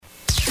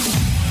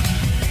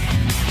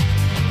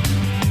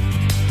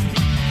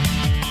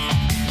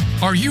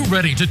Are you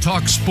ready to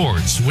talk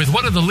sports with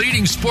one of the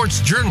leading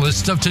sports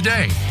journalists of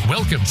today?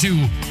 Welcome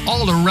to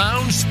All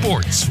Around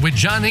Sports with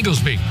John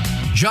Inglesby.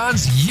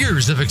 John's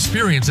years of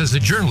experience as a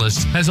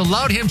journalist has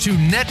allowed him to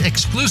net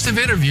exclusive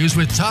interviews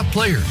with top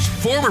players,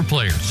 former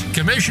players,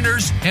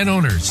 commissioners, and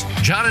owners.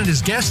 John and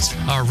his guests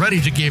are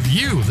ready to give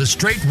you the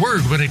straight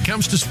word when it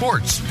comes to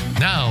sports.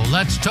 Now,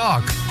 let's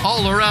talk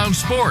All Around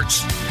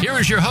Sports. Here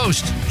is your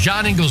host,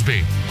 John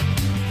Inglesby.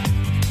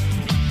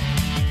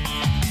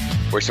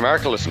 Voice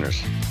America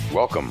listeners,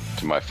 welcome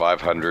to my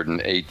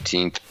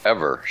 518th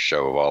ever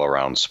show of All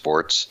Around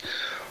Sports.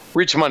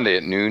 Each Monday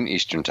at noon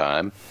Eastern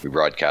Time, we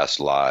broadcast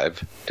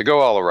live to go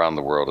all around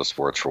the world of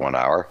sports for 1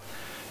 hour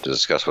to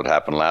discuss what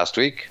happened last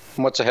week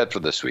and what's ahead for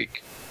this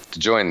week. To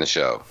join the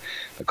show,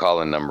 the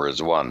call-in number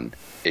is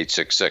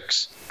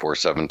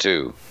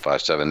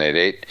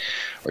 1-866-472-5788,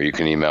 or you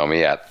can email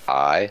me at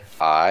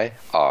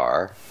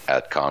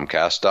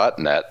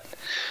iir@comcast.net,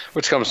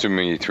 which comes to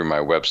me through my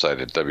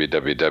website at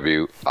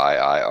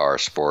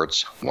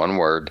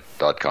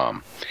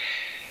www.iirsports.com.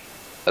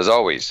 As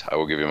always, I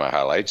will give you my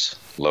highlights,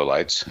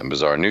 lowlights, and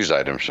bizarre news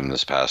items from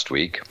this past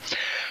week.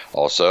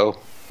 Also,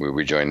 we'll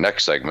be joined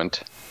next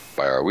segment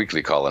by our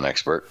weekly call-in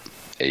expert,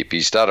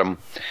 AP Studham,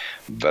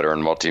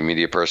 veteran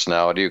multimedia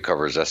personality who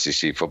covers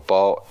SEC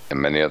football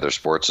and many other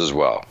sports as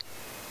well.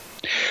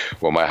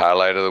 Well, my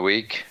highlight of the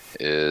week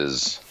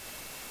is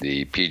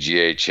the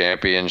PGA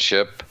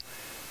Championship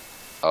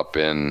up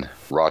in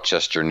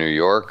Rochester, New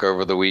York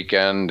over the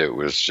weekend. It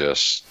was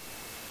just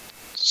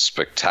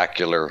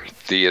spectacular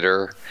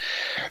theater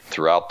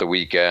throughout the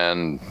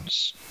weekend.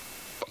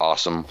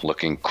 Awesome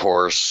looking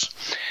course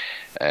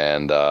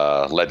and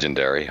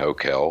legendary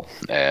Oak Hill.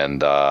 And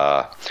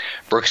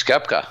Brooks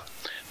Koepka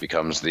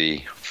becomes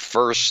the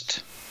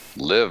first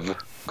LIV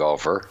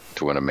golfer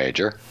to win a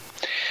major,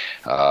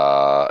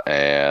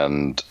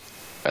 and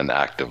an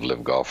active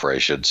LIV golfer, I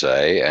should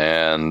say.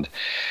 And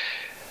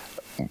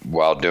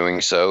while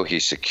doing so, he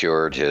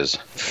secured his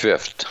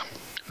fifth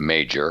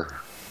major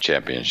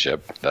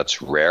championship.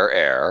 That's rare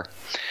air.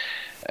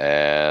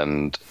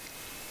 And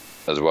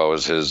as well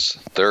as his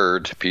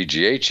third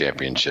PGA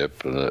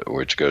championship,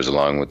 which goes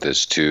along with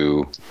his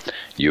two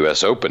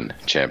U.S. Open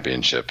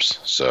championships.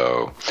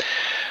 So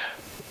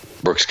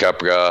Brooks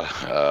Koepka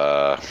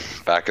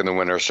back in the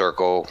winner's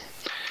circle.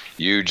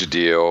 Huge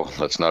deal.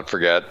 Let's not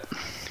forget,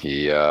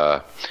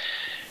 it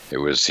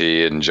was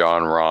he and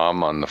Jon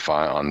Rahm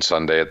on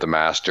Sunday at the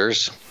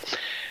Masters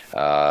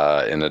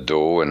in a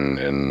duel,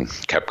 and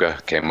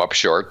Koepka came up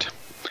short.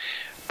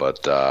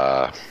 But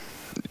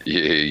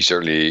he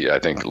certainly, I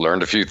think,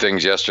 learned a few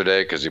things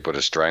yesterday because he put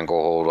a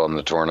stranglehold on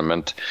the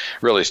tournament,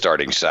 really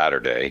starting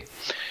Saturday.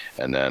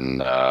 And then,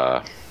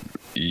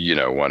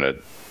 won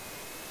it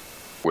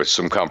with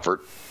some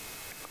comfortable,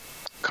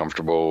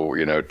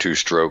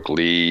 two-stroke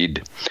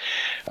lead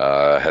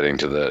heading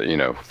to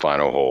the,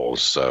 final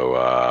holes.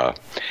 So,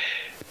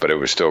 but it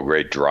was still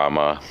great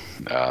drama.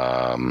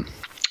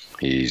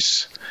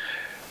 He's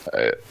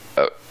a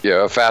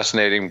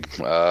fascinating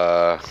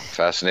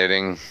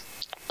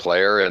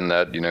player in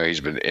that, he's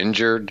been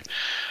injured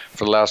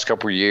for the last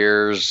couple of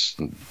years.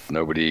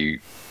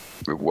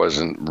 It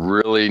wasn't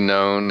really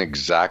known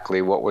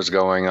exactly what was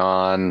going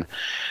on.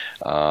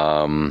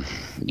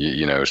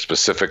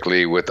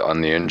 Specifically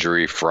on the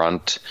injury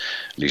front,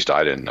 at least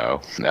I didn't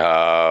know.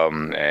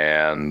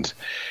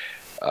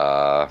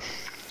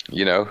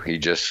 He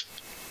just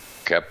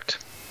kept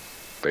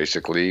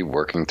basically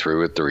working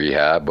through it, the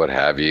rehab, what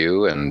have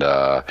you. And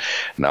now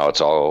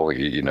it's all,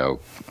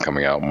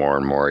 coming out more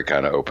and more. He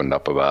kind of opened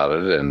up about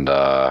it,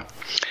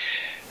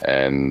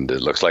 and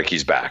it looks like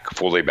he's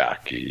fully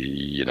back.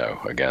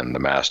 Again, the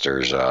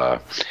Masters,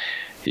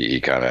 he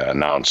kind of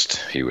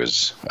announced he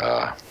was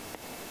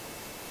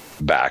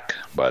back,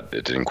 but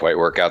it didn't quite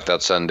work out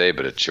that Sunday,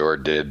 but it sure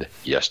did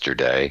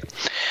yesterday.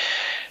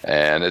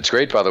 And it's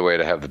great, by the way,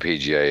 to have the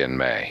PGA in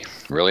May.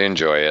 Really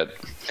enjoy it.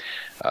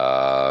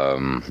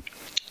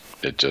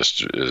 It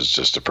is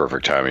just a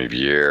perfect time of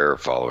year,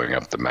 following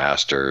up the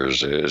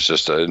Masters. It's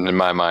just, in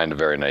my mind, a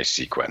very nice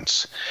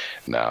sequence.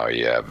 Now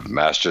you have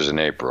Masters in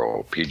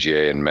April,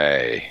 PGA in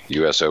May,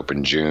 U.S.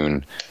 Open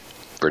June,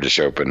 British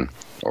Open,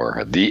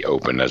 or the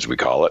Open as we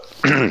call it,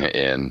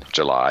 in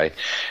July.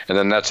 And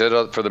then that's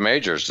it for the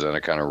majors. Then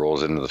it kind of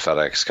rolls into the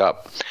FedEx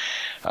Cup.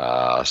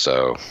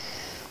 So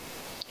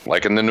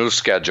liking the new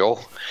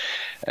schedule.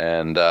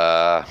 And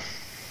so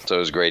it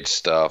was great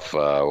stuff.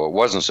 What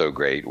wasn't so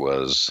great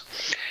was,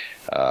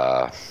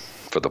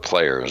 for the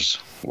players,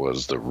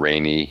 was the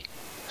rainy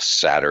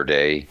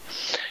Saturday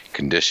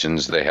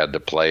conditions they had to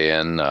play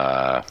in.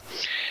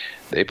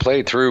 They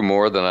played through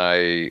more than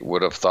I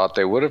would have thought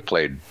they would have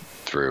played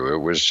through. It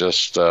was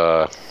just,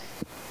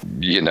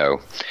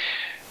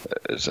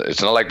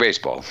 it's not like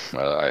baseball.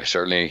 I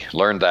certainly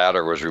learned that,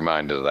 or was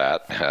reminded of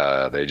that.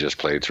 They just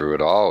played through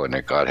it all, and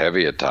it got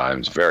heavy at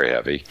times, very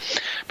heavy.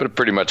 But it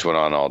pretty much went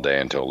on all day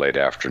until late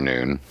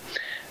afternoon.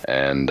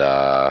 And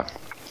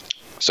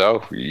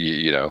so,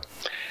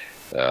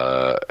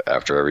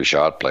 after every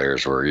shot,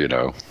 players were,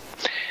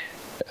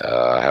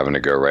 having to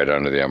go right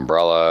under the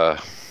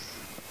umbrella,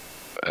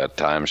 at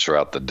times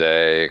throughout the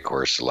day. Of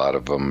course, a lot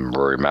of them,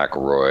 Rory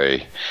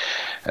McIlroy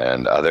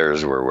and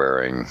others, were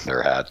wearing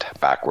their hat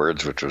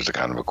backwards, which was a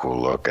kind of a cool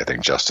look. I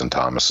think Justin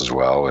Thomas as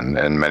well,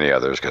 and many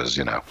others, because,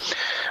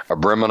 a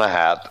brim on a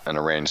hat in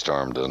a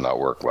rainstorm does not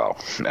work well.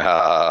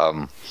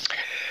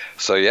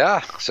 So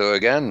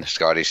again,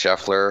 Scottie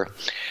Scheffler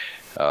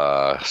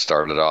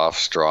started off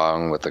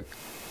strong with a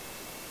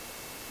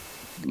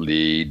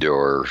lead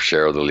or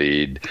share of the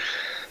lead,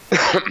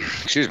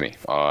 excuse me,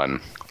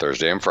 on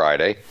Thursday and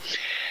Friday.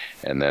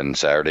 And then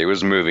Saturday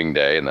was moving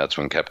day, and that's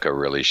when Koepka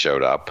really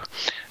showed up.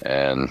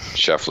 And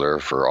Scheffler,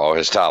 for all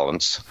his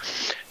talents,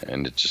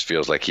 and it just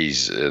feels like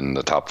he's in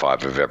the top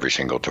 5 of every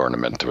single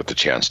tournament with the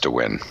chance to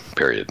win,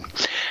 period.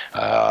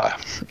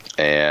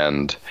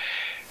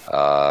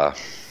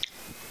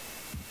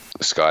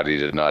 Scottie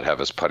did not have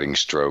his putting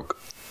stroke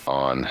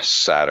on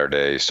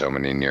Saturday, so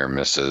many near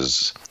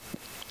misses.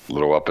 A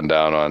little up and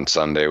down on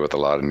Sunday with a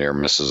lot of near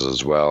misses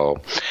as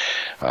well.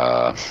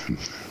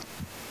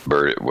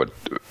 What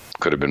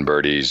could have been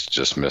birdies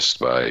just missed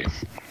by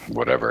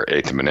whatever,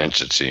 eighth of an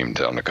inch it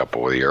seemed on a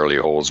couple of the early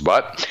holes,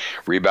 but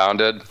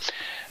rebounded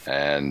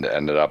and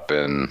ended up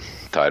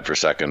tied for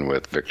second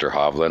with Victor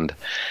Hovland.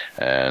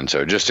 And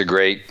so just a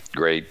great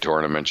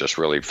tournament, just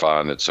really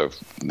fun.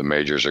 The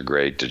majors are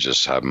great to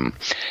just have them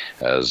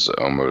as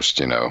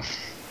almost,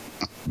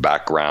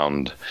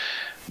 background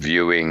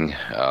viewing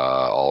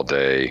all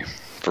day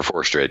for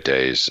 4 straight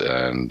days.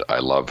 And I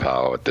love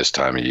how at this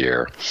time of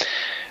year,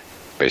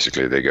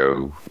 basically they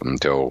go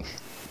until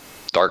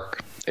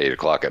dark, 8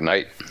 o'clock at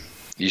night,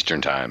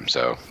 Eastern time.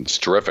 So it's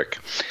terrific,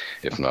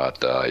 if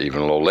not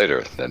even a little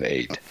later than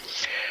 8.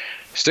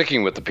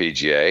 Sticking with the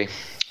PGA,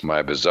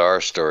 my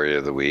bizarre story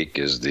of the week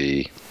is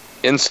the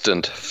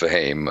instant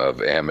fame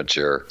of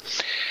amateur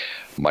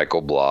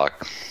Michael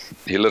Block.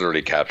 He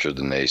literally captured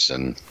the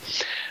nation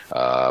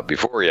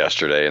before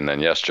yesterday, and then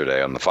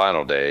yesterday on the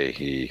final day,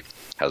 he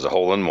has a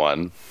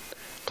hole-in-one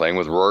playing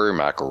with Rory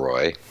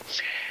McIlroy.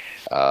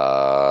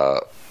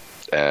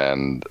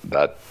 And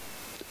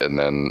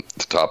then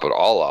to top it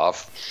all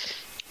off,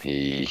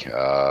 he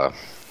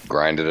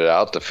grinded it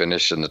out to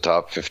finish in the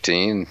top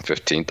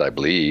 15th, I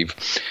believe,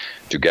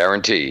 to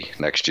guarantee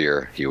next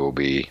year he will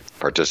be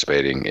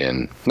participating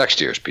in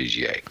next year's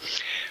PGA.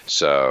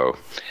 So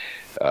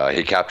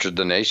he captured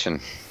the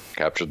nation,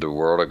 captured the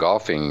world of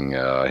golfing.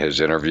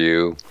 His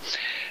interview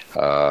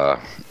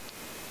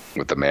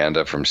with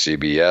Amanda from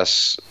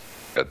CBS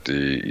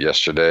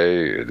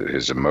yesterday,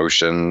 his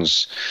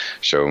emotions,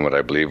 showing what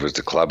I believe was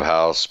the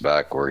clubhouse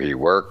back where he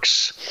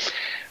works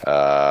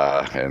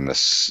in the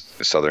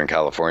Southern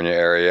California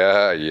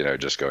area,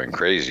 just going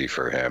crazy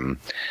for him,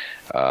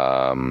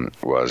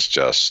 was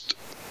just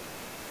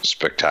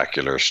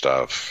spectacular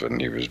stuff, and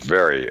he was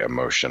very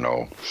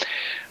emotional.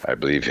 I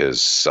believe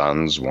his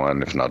sons,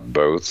 one if not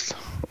both,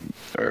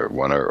 or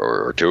one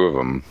or two of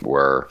them,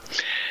 were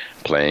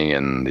playing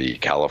in the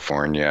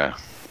California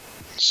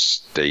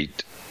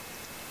State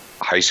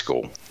High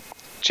School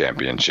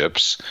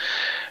Championships.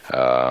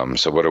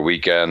 So what a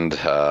weekend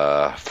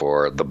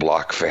for the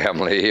Block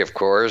family, of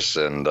course,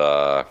 and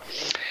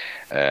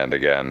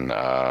again,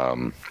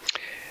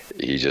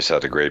 he just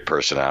had a great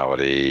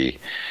personality,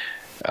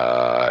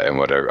 and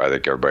what I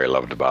think everybody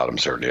loved about him,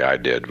 certainly I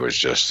did, was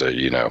just that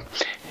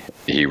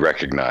he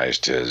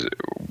recognized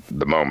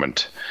the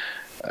moment,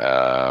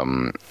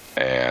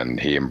 and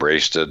he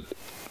embraced it,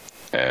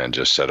 and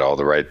just said all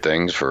the right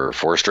things for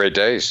 4 straight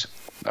days.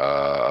 He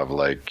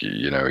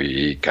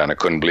kind of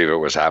couldn't believe it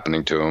was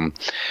happening to him,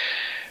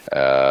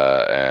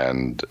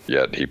 and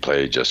yet he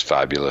played just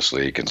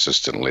fabulously,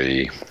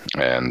 consistently,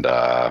 and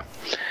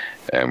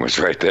was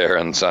right there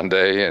on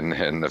Sunday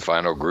in the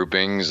final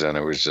groupings, and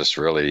it was just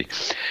really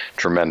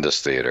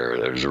tremendous theater.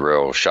 There was a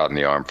real shot in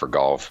the arm for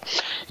golf.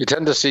 You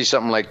tend to see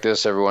something like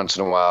this every once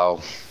in a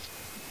while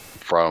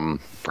from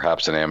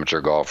perhaps an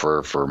amateur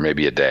golfer for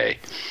maybe a day,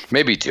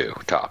 maybe 2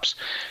 tops.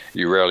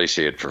 You rarely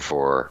see it for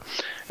 4,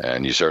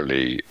 and you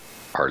certainly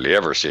hardly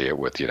ever see it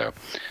with,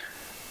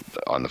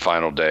 on the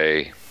final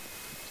day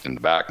in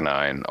the back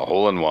 9, a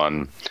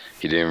hole-in-one.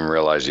 He didn't even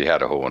realize he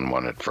had a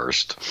hole-in-one at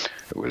first.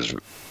 It was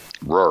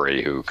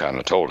Rory who kind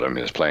of told him,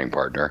 his playing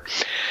partner,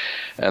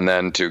 and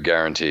then to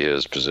guarantee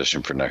his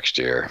position for next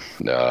year.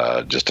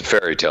 Just a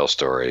fairy tale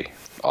story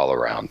all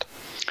around.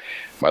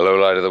 My low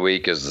light of the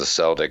week is the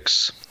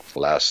Celtics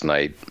last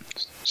night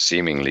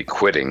seemingly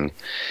quitting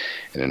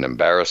in an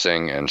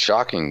embarrassing and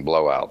shocking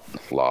blowout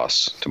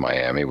loss to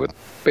Miami with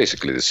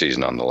basically the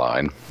season on the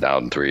line,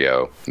 down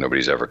 3-0.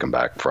 Nobody's ever come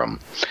back from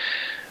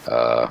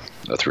a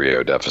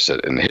 3-0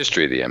 deficit in the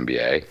history of the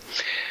NBA.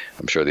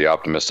 I'm sure the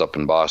optimists up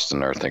in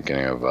Boston are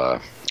thinking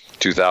of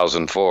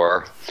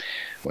 2004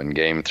 when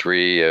Game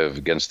 3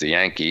 against the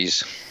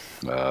Yankees.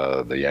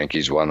 The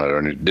Yankees won. I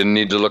didn't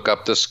need to look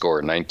up the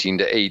score,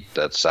 19-8.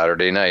 That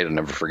Saturday night. I'll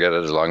never forget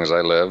it as long as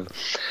I live.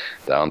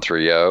 Down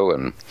 3-0,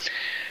 and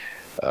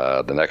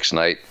the next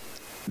night,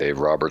 Dave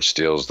Roberts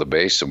steals the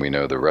base, and we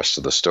know the rest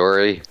of the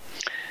story.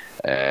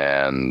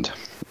 And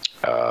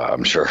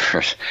I'm sure,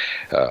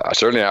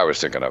 certainly I was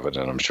thinking of it,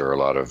 and I'm sure a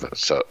lot of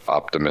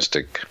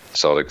optimistic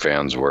Celtic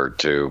fans were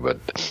too. But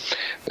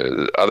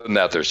other than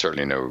that, there's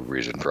certainly no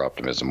reason for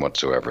optimism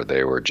whatsoever.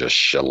 They were just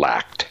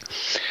shellacked.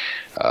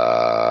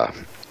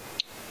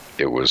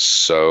 It was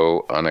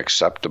so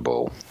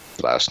unacceptable,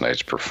 last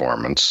night's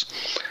performance,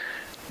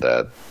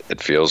 that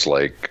it feels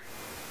like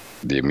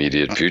the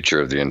immediate future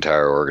of the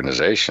entire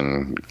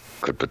organization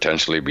could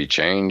potentially be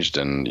changed.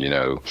 And,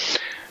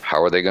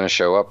 how are they going to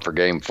show up for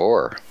Game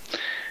 4?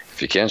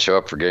 If you can't show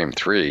up for Game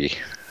 3,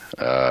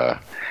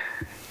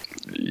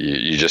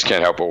 you just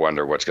can't help but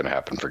wonder what's going to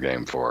happen for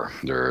Game 4.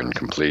 They're in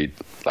complete,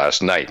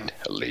 last night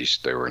at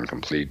least, they were in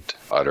complete,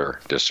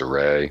 utter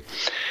disarray.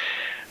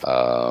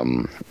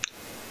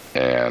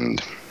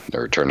 And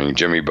they're turning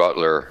Jimmy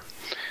Butler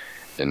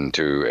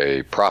into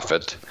a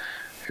prophet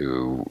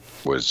who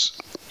was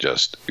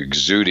just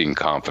exuding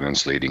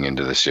confidence leading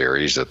into the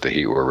series that the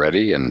Heat were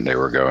ready and they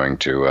were going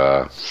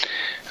to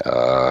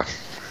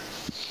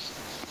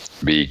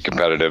be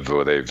competitive.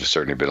 Well, they've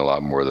certainly been a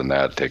lot more than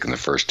that, taking the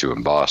first two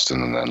in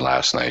Boston, and then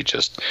last night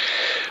just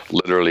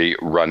literally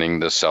running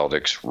the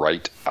Celtics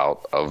right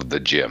out of the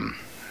gym.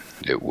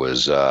 It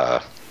was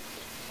the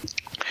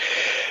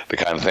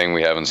kind of thing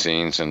we haven't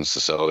seen since the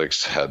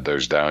Celtics had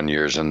those down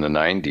years in the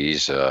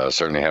 90s.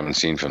 Certainly haven't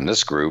seen from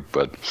this group,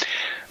 but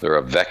they're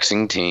a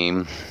vexing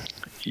team.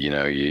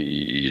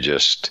 You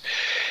just,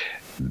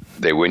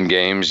 they win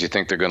games you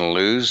think they're going to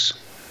lose.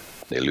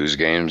 They lose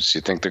games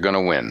you think they're going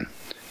to win.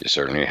 You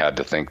certainly had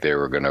to think they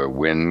were going to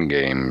win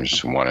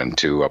games 1 and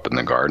 2 up in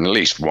the Garden, at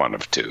least one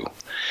of two.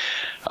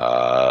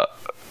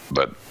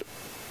 But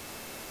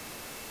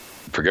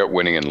forget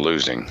winning and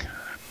losing.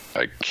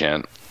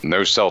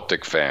 No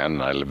Celtic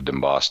fan, I lived in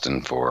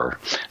Boston for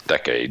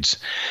decades,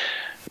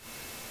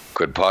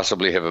 could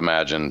possibly have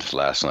imagined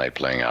last night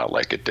playing out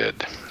like it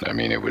did. I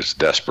mean, it was a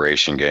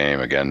desperation game.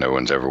 Again, no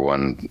one's ever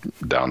won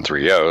down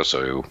 3-0,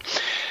 so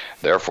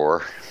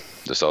therefore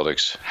the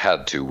Celtics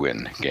had to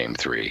win Game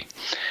 3.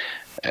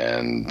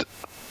 And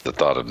the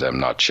thought of them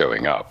not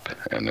showing up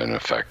and, in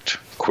effect,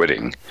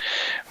 quitting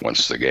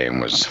once the game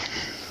was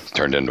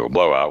turned into a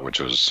blowout, which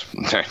was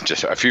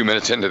just a few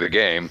minutes into the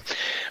game,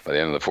 by the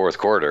end of the first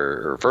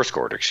quarter,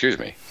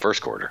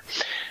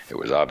 it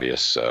was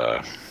obvious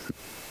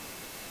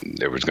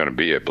there was going to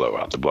be a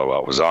blowout. The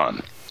blowout was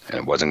on, and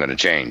it wasn't going to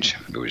change.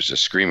 It was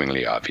just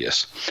screamingly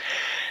obvious,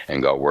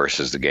 and got worse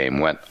as the game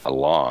went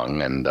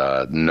along. And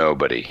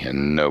nobody,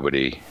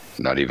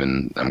 not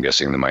even, I'm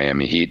guessing, the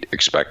Miami Heat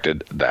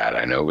expected that.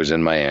 I know it was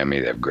in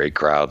Miami. They have great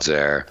crowds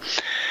there,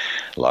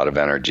 a lot of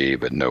energy,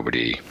 but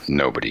nobody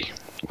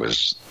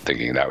was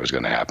thinking that was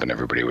going to happen.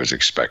 Everybody was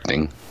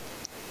expecting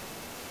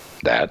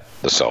that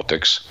the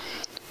Celtics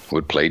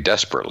would play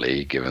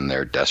desperately, given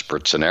their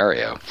desperate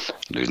scenario,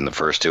 losing the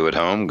first two at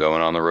home,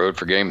 going on the road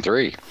for Game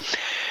 3.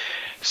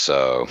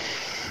 So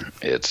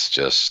it's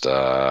just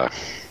going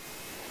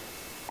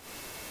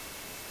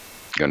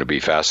to be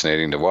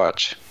fascinating to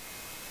watch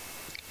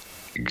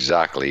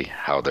exactly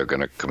how they're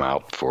going to come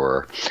out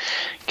for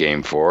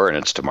Game 4, and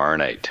it's tomorrow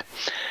night.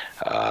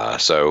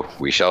 So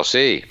we shall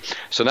see.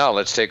 So now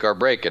let's take our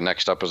break, and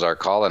next up is our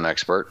call-in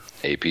expert,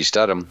 AP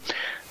Studham,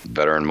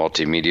 veteran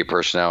multimedia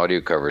personality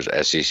who covers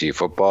SEC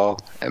football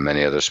and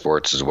many other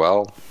sports as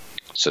well.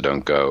 So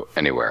don't go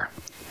anywhere.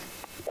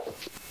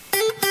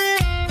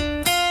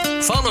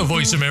 Follow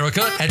Voice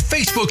America at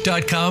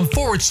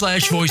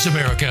facebook.com/Voice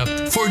America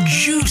for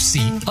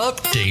juicy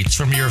updates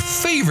from your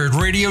favorite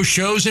radio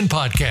shows and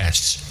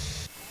podcasts.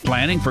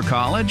 Planning for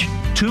college?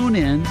 Tune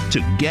in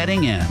to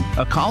Getting In,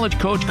 a college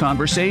coach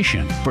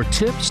conversation for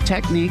tips,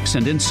 techniques,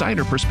 and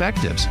insider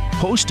perspectives.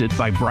 Hosted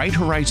by Bright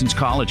Horizons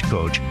College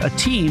Coach, a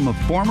team of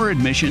former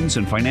admissions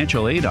and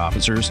financial aid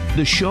officers,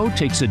 the show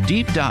takes a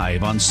deep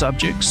dive on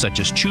subjects such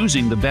as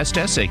choosing the best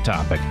essay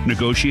topic,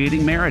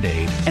 negotiating merit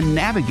aid, and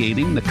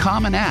navigating the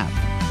Common App.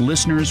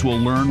 Listeners will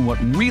learn what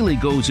really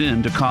goes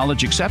into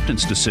college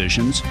acceptance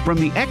decisions from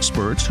the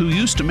experts who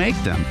used to make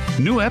them.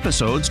 New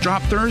episodes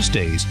drop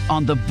Thursdays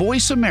on the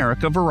Voice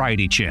America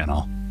Variety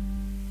Channel.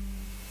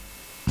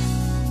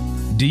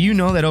 Do you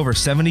know that over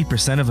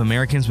 70% of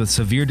Americans with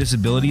severe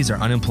disabilities are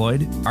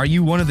unemployed? Are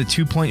you one of the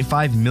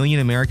 2.5 million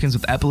Americans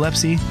with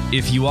epilepsy?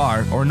 If you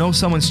are, or know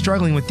someone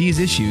struggling with these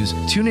issues,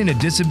 tune in to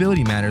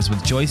Disability Matters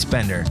with Joyce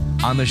Bender.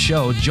 On the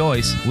show,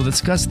 Joyce will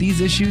discuss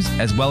these issues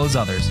as well as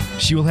others.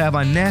 She will have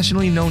on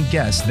nationally known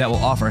guests that will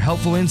offer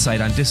helpful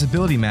insight on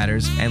disability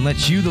matters and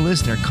let you, the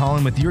listener, call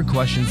in with your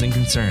questions and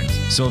concerns.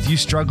 So if you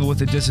struggle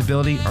with a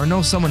disability or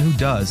know someone who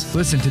does,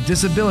 listen to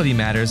Disability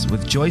Matters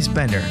with Joyce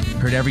Bender,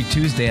 heard every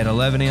Tuesday at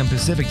 11 a.m.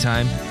 Pacific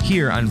Time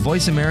here on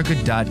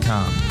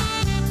voiceamerica.com.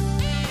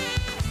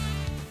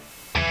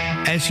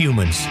 As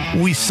humans,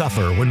 we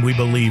suffer when we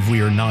believe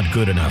we are not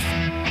good enough.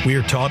 We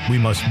are taught we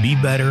must be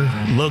better,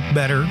 look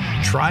better,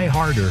 try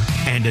harder,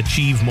 and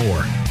achieve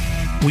more.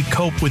 We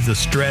cope with the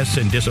stress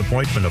and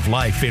disappointment of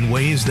life in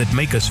ways that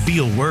make us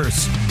feel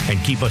worse and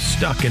keep us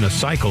stuck in a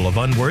cycle of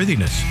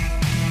unworthiness.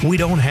 We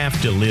don't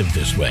have to live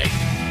this way.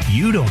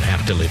 You don't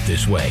have to live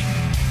this way.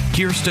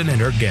 Kirsten and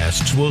her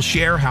guests will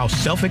share how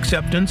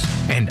self-acceptance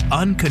and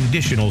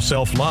unconditional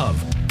self-love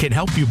can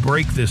help you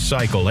break this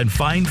cycle and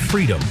find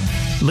freedom.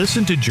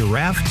 Listen to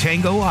Giraffe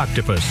Tango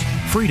Octopus,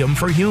 Freedom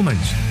for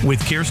Humans,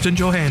 with Kirsten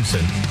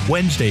Johansson,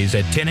 Wednesdays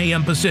at 10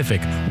 a.m.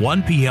 Pacific,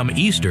 1 p.m.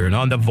 Eastern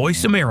on the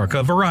Voice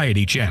America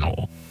Variety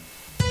Channel.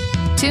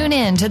 Tune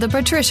in to The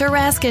Patricia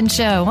Raskin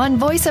Show on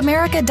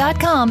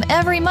VoiceAmerica.com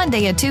every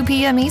Monday at 2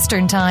 p.m.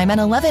 Eastern Time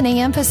and 11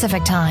 a.m.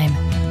 Pacific Time.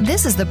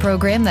 This is the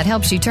program that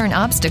helps you turn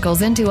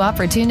obstacles into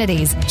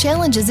opportunities,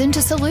 challenges into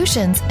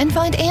solutions, and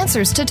find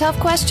answers to tough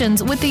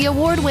questions with the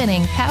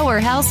award-winning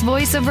powerhouse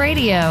voice of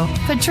radio,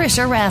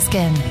 Patricia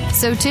Raskin.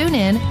 So tune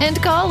in and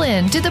call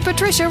in to The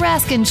Patricia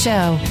Raskin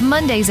Show,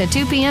 Mondays at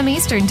 2 p.m.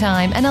 Eastern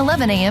Time and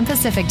 11 a.m.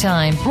 Pacific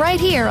Time, right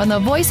here on the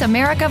Voice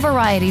America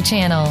Variety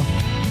Channel.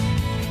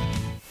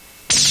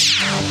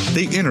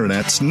 The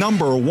Internet's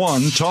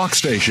 #1 talk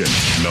station.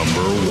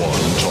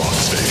 #1 talk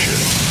station.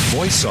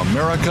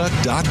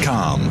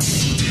 VoiceAmerica.com.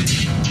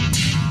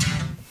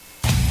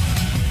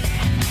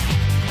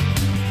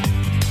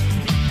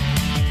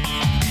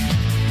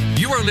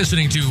 You are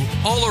listening to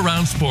All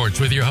Around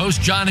Sports with your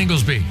host, John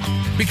Inglesby.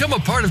 Become a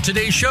part of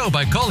today's show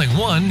by calling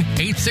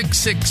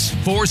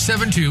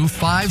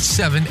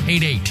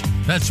 1-866-472-5788.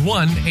 That's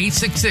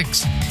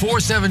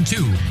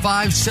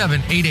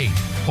 1-866-472-5788.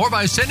 Or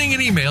by sending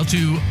an email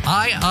to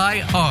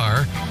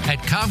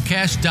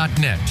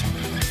iir@comcast.net.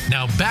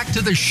 Now back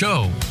to the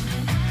show.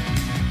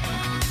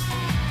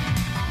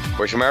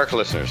 Voice America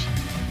listeners,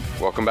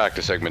 welcome back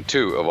to segment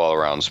 2 of All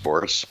Around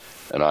Sports,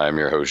 and I am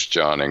your host,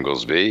 John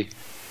Inglesby.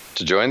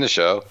 To join the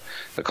show,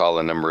 the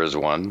call-in number is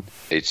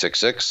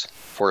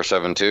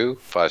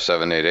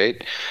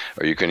 1-866-472-5788,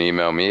 or you can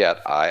email me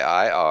at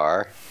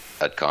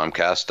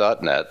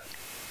iir@comcast.net.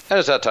 And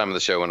it's that time of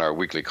the show when our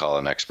weekly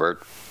call-in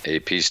expert,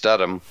 AP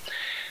Studham,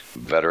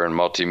 veteran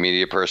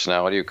multimedia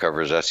personality who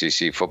covers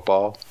SEC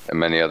football and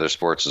many other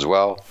sports as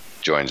well,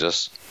 joins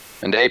us.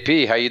 And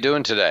AP, how you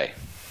doing today?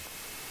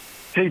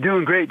 Hey,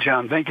 doing great,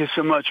 John. Thank you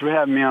so much for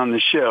having me on the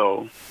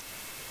show.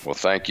 Well,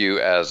 thank you,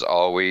 as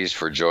always,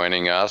 for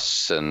joining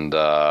us. And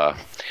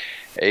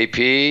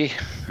AP,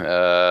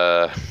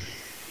 the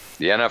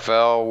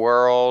NFL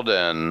world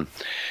and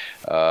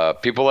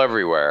people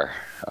everywhere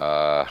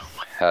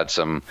had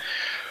some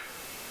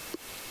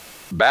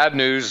bad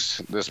news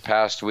this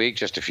past week,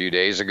 just a few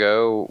days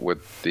ago,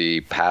 with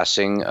the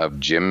passing of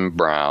Jim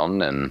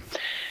Brown. And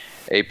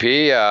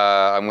AP,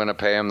 I'm going to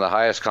pay him the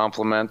highest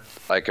compliment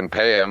I can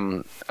pay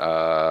him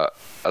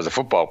as a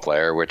football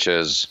player, which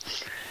is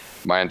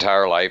my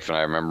entire life, and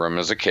I remember him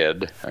as a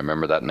kid. I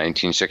remember that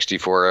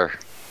 1964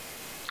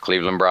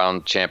 Cleveland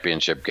Brown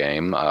championship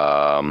game,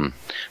 one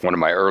of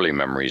my early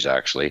memories,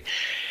 actually.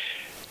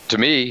 To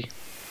me,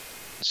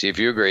 see if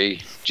you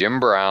agree, Jim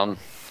Brown,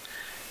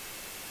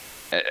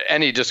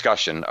 any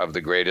discussion of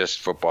the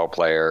greatest football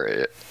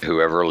player who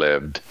ever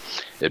lived,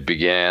 it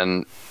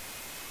began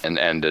and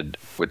ended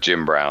with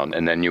Jim Brown,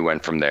 and then you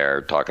went from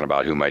there talking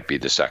about who might be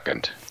the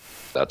second.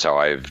 That's how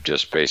I've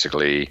just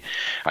basically,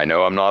 I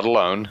know I'm not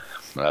alone.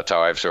 That's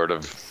how I've sort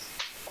of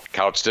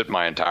couched it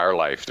my entire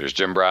life. There's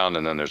Jim Brown,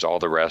 and then there's all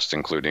the rest,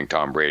 including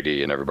Tom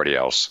Brady and everybody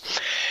else.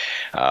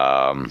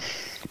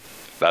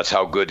 That's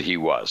how good he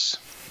was.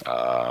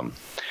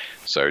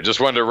 So just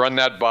wanted to run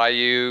that by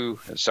you.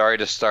 Sorry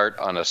to start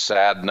on a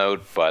sad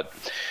note, but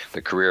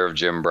the career of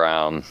Jim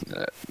Brown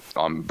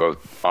on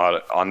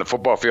the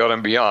football field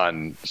and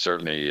beyond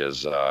certainly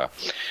is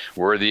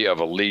worthy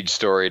of a lead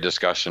story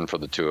discussion for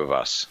the two of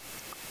us.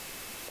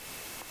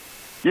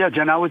 Yeah,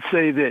 John, I would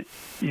say that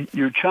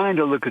you're trying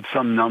to look at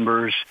some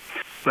numbers,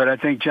 but I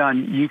think,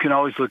 John, you can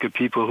always look at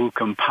people who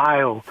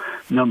compile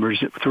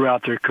numbers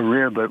throughout their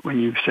career, but when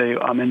you say,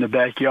 I'm in the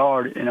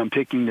backyard and I'm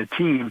picking the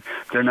team,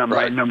 they're not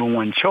my number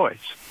one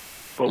choice.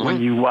 But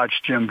when you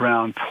watch Jim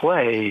Brown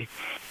play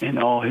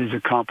and all his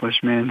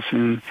accomplishments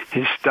and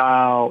his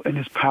style and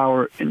his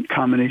power and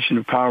combination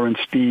of power and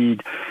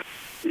speed,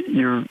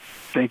 you're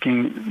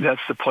thinking that's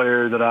the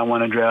player that I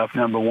want to draft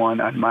number one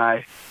on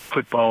my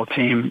football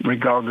team,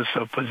 regardless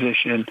of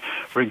position,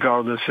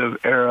 regardless of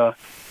era,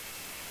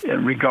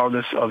 and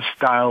regardless of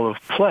style of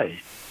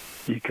play,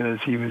 because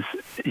he was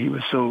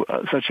so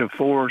such a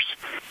force.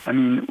 I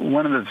mean,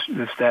 one of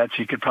the stats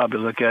you could probably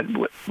look at,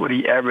 what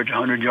he averaged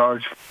 100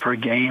 yards per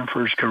game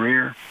for his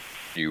career.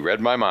 You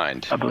read my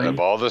mind. Of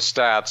all the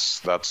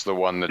stats, that's the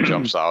one that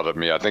jumps out at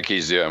me. I think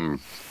I'm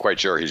quite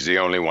sure he's the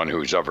only one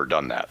who's ever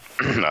done that.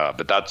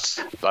 But that's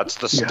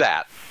the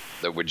stat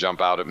that would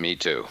jump out at me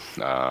too,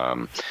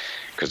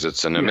 because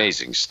it's an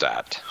amazing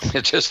stat.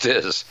 It just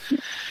is.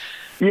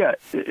 Yeah,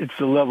 it's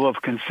the level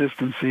of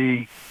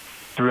consistency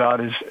throughout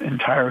his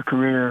entire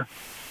career.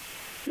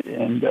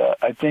 And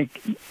I think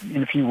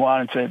if he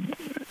wanted to,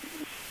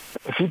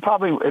 if he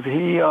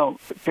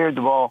carried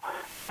the ball,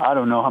 I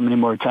don't know how many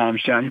more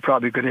times, John, he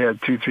probably could have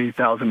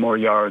 2,000-3,000 more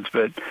yards.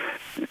 But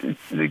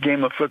the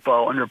game of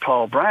football under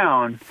Paul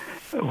Brown,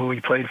 who he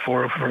played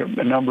for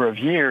a number of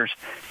years,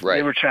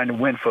 they were trying to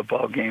win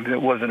football games.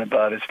 It wasn't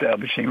about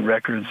establishing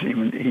records.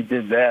 Even he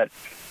did that.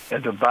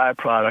 as a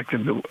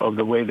byproduct of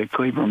the way the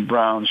Cleveland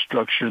Browns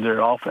structure their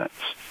offense.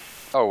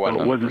 Oh, 100%.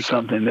 So it wasn't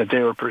something that they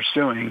were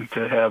pursuing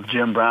to have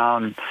Jim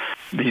Brown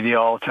be the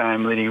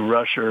all-time leading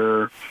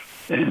rusher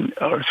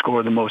or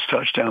score the most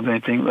touchdowns.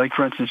 Anything like,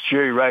 for instance,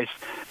 Jerry Rice,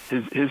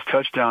 his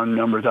touchdown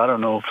numbers. I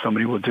don't know if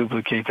somebody will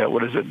duplicate that.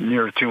 What is it,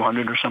 near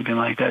 200 or something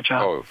like that,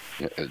 John? Oh,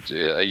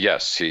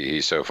 yes,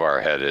 he's so far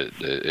ahead.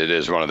 It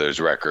is one of those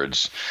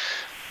records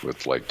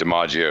with like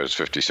DiMaggio's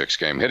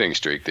 56-game hitting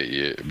streak that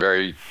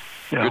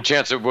good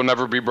chance it will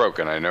never be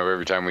broken. I know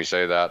every time we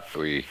say that,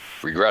 we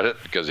regret it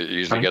because it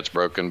usually gets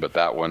broken, but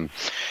that one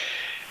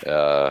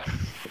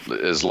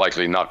is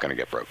likely not going to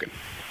get broken.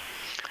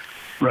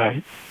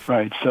 Right.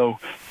 So,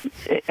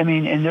 I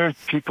mean, and there's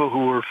people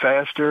who were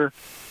faster.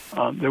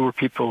 There were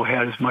people who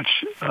had as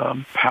much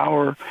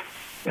power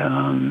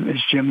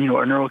as Jim,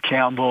 and Earl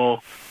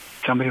Campbell.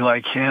 Somebody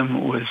like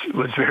him was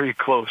very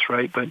close,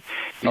 right? But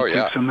he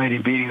took so many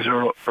beatings.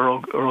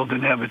 Earl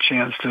didn't have a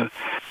chance to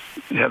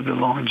have the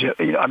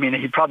longevity. I mean,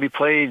 he probably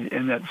played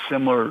in that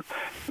similar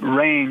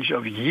range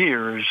of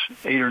years,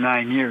 8 or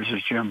 9 years,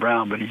 as Jim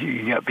Brown, but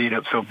he got beat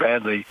up so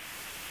badly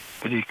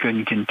that he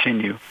couldn't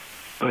continue.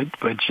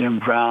 But Jim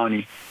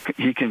Brown,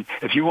 he can.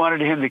 If you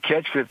wanted him to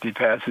catch 50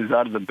 passes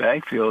out of the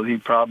backfield, he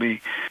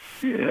probably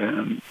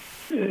could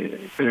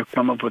have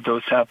come up with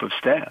those type of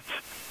stats.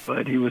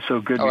 But he was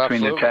so good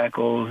between the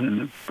tackles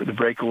and the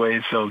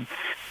breakaways. So,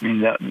 I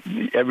mean, that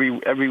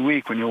every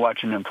week when you're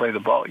watching him play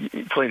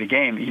the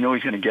game, you know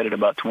he's going to get it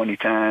about 20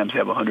 times,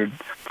 have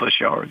 100+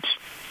 yards.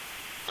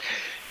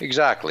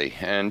 Exactly,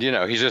 and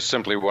he's just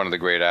simply one of the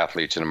great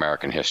athletes in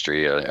American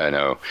history. I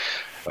know.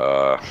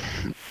 A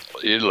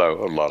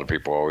lot of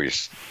people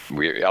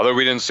although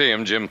we didn't see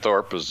him, Jim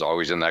Thorpe was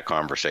always in that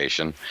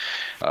conversation.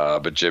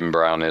 But Jim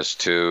Brown is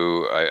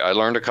too. I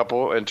learned a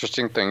couple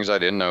interesting things I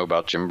didn't know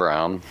about Jim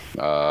Brown.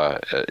 As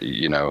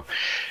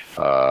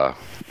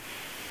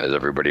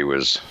everybody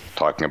was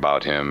talking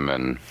about him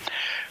and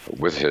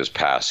with his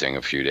passing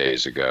a few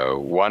days ago.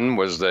 One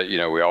was that,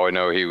 we all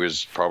know he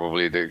was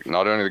probably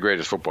not only the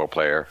greatest football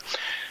player,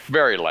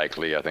 very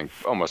likely, I think,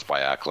 almost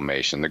by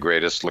acclamation, the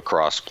greatest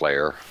lacrosse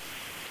player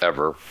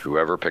ever,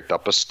 whoever picked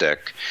up a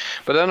stick.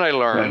 But then I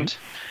learned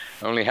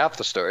only half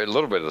the story, a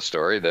little bit of the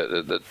story,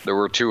 that there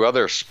were two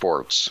other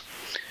sports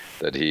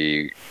that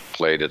he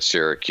played at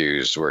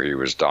Syracuse where he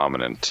was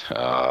dominant.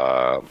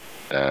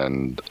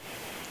 And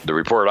the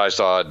report I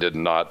saw did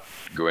not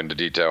go into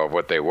detail of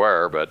what they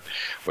were, but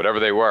whatever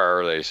they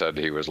were, they said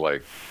he was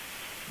like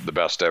the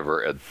best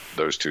ever at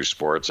those two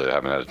sports. I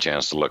haven't had a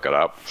chance to look it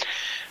up.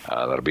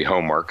 That'll be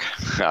homework.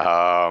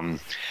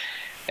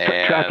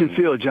 Track and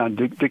field, John.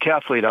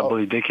 Decathlete, I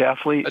believe.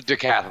 Decathlete?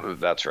 Decathlete,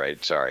 that's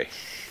right. Sorry.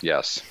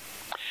 Yes.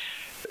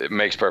 It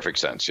makes perfect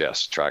sense,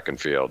 yes. Track and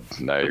field.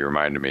 Now you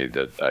reminded me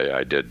that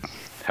I did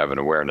have an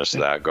awareness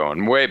of that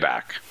going way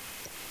back.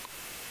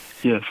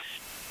 Yes.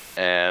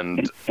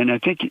 And I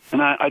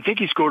think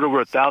he scored over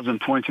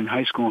 1,000 points in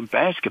high school in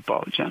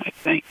basketball, John, I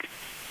think.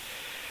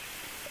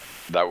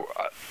 That,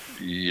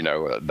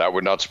 that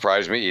would not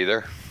surprise me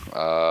either.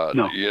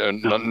 No.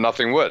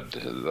 Nothing would.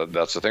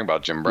 That's the thing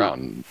about Jim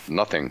Brown. No.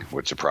 Nothing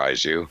would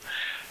surprise you.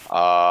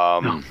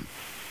 No.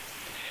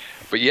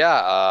 But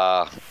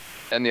yeah,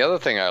 and the other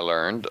thing I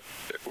learned,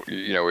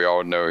 we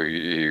all know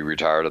he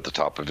retired at the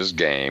top of his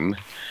game,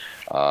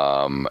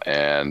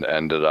 and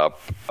ended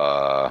up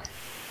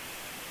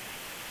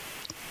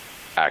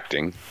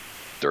acting.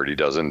 Dirty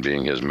Dozen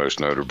being his most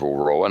notable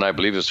role, and I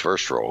believe his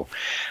first role.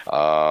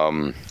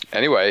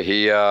 Anyway,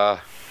 he.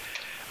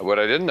 What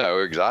I didn't know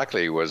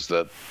exactly was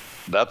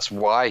that's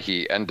why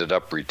he ended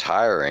up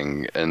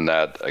retiring, and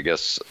that, I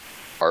guess,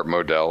 Art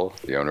Modell,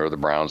 the owner of the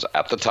Browns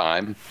at the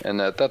time,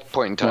 and at that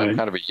point in time,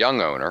 kind of a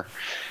young owner.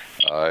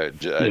 I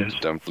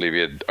don't believe he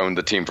had owned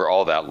the team for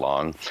all that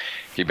long.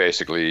 He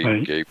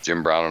basically gave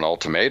Jim Brown an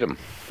ultimatum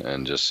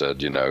and just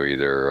said,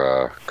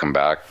 either come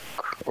back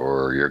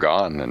or you're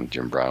gone, and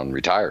Jim Brown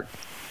retired.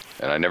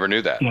 And I never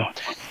knew that. Yeah.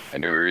 I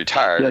knew he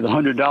retired. Yeah, the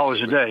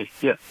 $100 a day.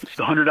 Yeah,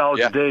 the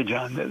 $100 a day,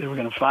 John. They were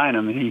going to fine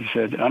him, and he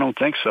said, "I don't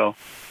think so."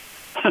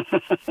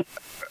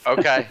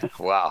 Okay.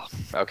 Wow.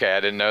 Okay, I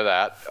didn't know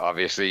that.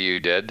 Obviously,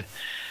 you did.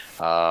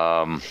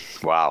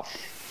 Wow,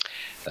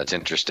 that's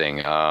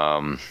interesting.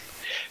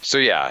 So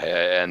yeah,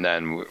 and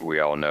then we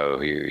all know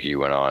he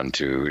went on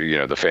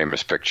to the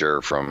famous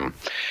picture from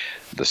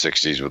the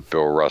 '60s with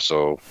Bill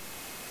Russell,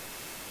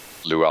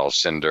 Lou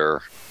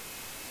Alcindor,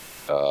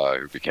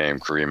 who became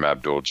Kareem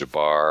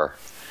Abdul-Jabbar.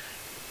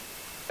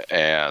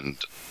 And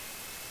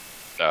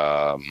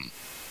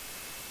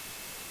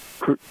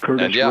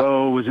Curtis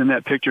Rowe was in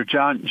that picture.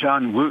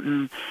 John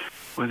Wooten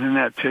was in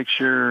that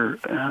picture.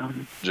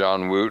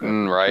 John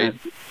Wooten, right?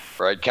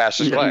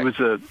 Cassius Clay. He was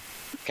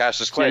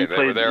Cassius Clay.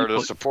 They were there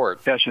to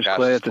support Cassius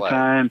Clay at the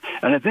time.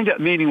 And I think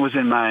that meeting was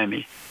in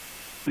Miami.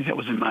 I think that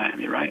was in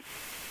Miami, right?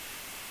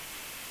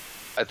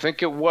 I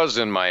think it was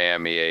in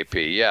Miami, AP.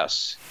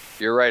 Yes,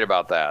 you're right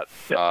about that.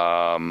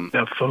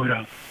 That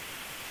photo.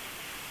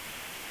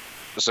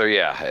 So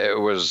yeah, it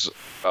was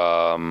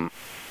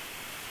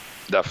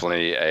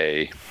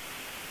definitely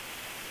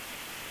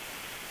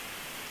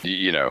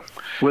you know,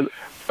 Will,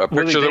 a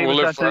picture Willie that will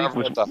Davis, live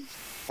forever at the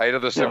height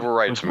of the civil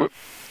rights movement.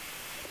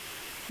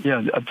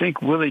 Yeah, I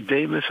think Willie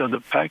Davis of the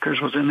Packers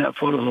was in that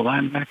photo, the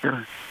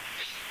linebacker.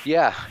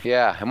 Yeah.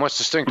 And what's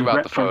distinct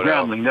about the photo?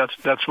 From Grambling,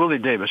 that's Willie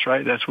Davis,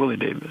 right? That's Willie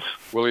Davis.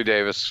 Willie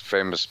Davis,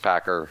 famous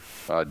Packer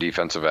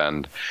defensive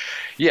end.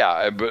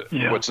 Yeah, but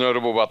what's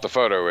notable about the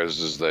photo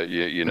is that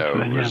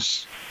it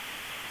was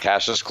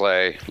Cassius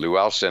Clay, Lou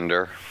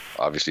Alcindor,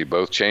 obviously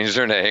both changed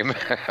their name,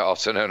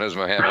 also known as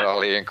Muhammad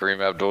Ali and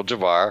Kareem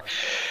Abdul-Jabbar,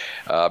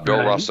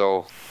 Bill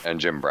Russell, and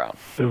Jim Brown.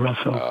 Bill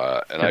Russell.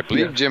 And I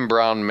believe Jim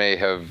Brown may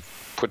have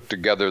put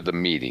together the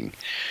meeting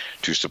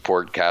to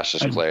support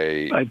Cassius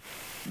Clay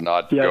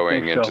not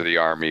going into the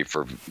Army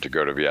to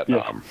go to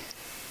Vietnam.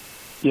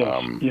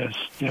 Yes.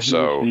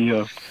 So he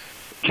was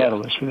the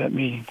catalyst for that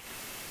meeting.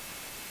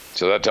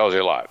 So that tells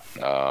you a lot.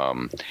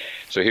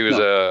 So he was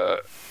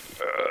a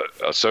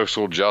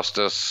social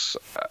justice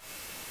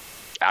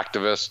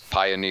activist,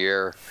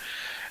 pioneer,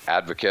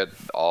 advocate.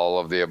 All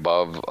of the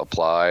above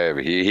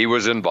apply. He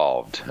was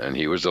involved, and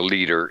he was a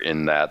leader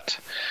in that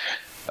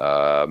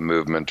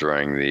movement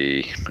during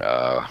the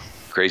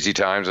crazy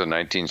times of the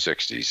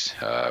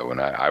 1960s when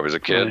I was a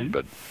kid,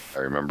 but I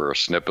remember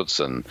snippets,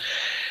 and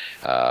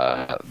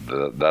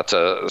that's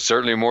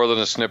certainly more than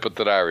a snippet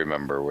that I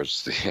remember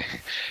was the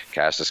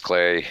Cassius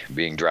Clay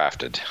being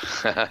drafted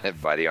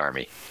by the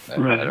Army.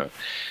 Right.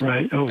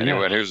 Oh,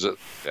 anyone who's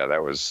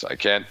that was, I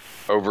can't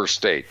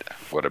overstate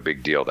what a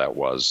big deal that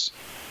was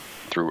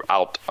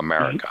throughout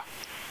America. Right.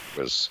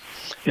 Was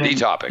the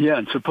topic. Yeah,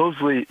 and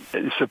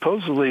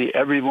supposedly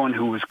everyone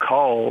who was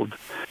called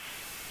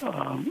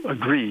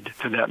agreed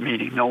to that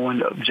meeting. No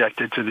one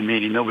objected to the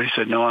meeting. Nobody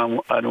said,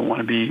 no, I don't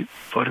want to be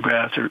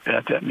photographed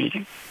at that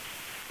meeting.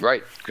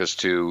 Right, because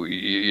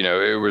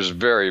it was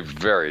very,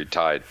 very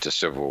tied to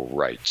civil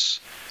rights.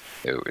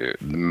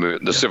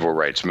 The civil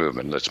rights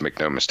movement, let's make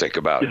no mistake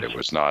about it. It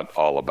was not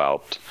all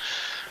about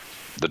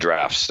the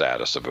draft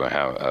status of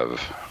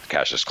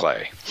Cassius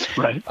Clay.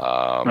 Right.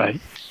 Right.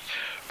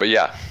 But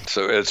yeah,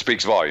 so it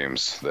speaks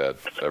volumes that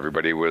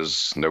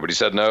nobody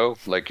said no,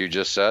 like you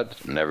just said,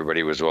 and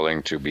everybody was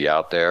willing to be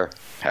out there,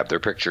 have their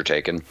picture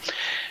taken,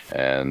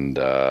 and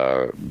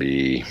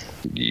and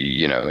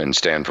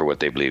stand for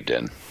what they believed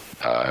in,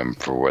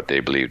 for what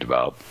they believed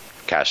about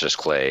Cassius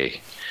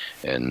Clay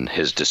and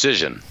his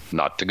decision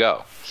not to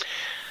go.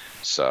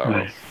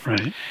 So,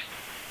 right.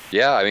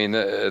 Yeah, I mean,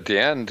 at the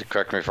end,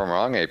 correct me if I'm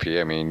wrong, AP,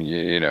 I mean,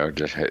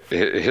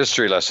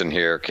 history lesson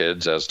here,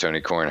 kids, as Tony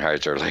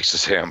Kornheiser likes to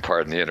say, I'm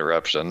pardon the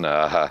interruption.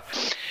 I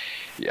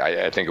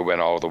think it went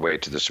all the way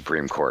to the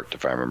Supreme Court,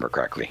 if I remember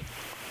correctly.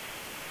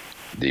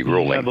 The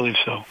ruling. Yeah, I believe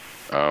so.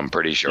 I'm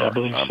pretty sure.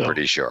 I'm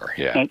pretty sure,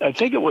 yeah. And I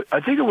think it was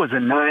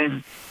a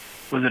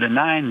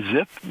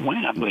 9-zip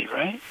win, I believe,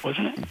 right?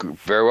 Wasn't it?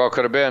 Very well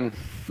could have been.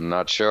 I'm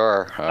not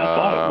sure. I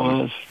thought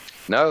it was.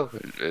 No,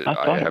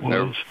 I have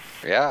no.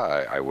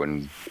 Yeah, I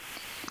wouldn't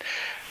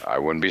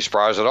be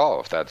surprised at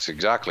all if that's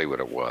exactly what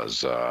it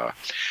was.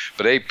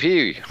 But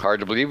AP, hard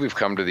to believe we've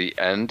come to the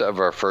end of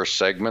our first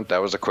segment.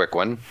 That was a quick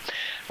one.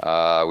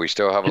 We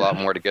still have a lot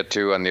more to get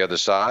to on the other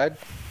side,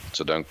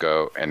 so don't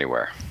go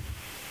anywhere.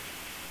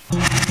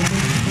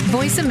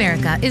 Voice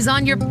America is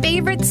on your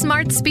favorite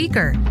smart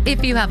speaker.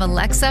 If you have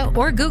Alexa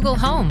or Google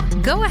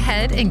Home, go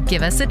ahead and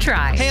give us a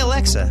try. Hey,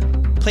 Alexa,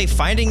 play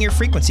Finding Your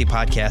Frequency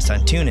podcast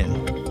on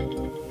TuneIn.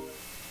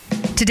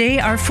 Today,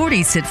 our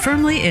 40s sit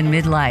firmly in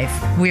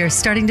midlife. We are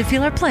starting to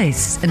feel our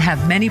place and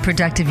have many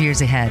productive years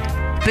ahead.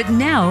 But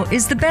now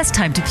is the best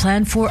time to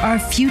plan for our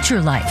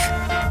future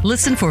life.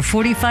 Listen for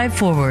 45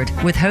 Forward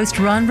with host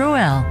Ron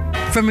Roel.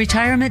 From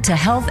retirement to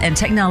health and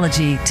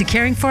technology to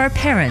caring for our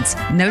parents,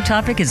 no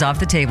topic is off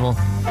the table.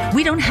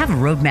 We don't have a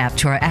roadmap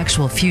to our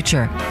actual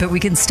future, but we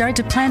can start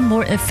to plan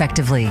more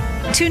effectively.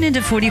 Tune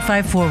into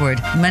 45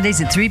 Forward,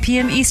 Mondays at 3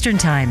 p.m. Eastern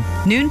Time,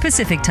 noon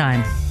Pacific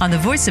Time, on the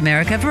Voice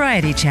America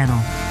Variety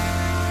Channel.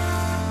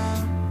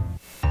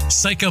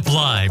 Psych Up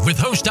Live with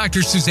host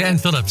Dr. Suzanne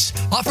Phillips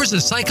offers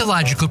a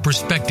psychological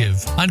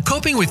perspective on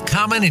coping with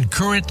common and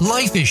current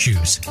life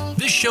issues.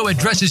 This show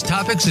addresses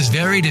topics as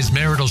varied as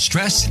marital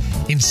stress,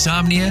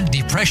 insomnia,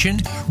 depression,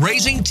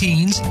 raising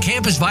teens,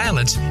 campus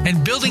violence,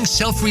 and building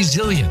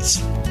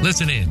self-resilience.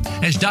 Listen in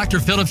as Dr.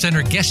 Phillips and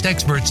her guest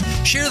experts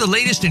share the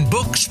latest in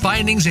books,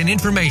 findings, and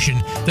information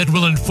that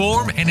will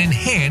inform and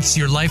enhance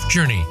your life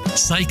journey.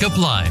 Psych Up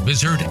Live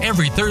is heard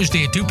every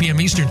Thursday at 2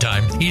 p.m. Eastern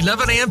Time,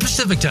 11 a.m.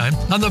 Pacific Time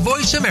on the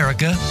Voice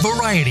America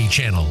Variety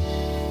Channel.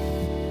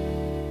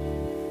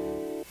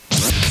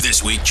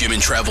 This week, Jim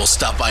and Travel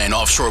stop by an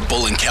offshore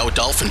bull and cow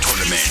dolphin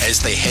tournament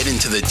as they head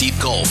into the deep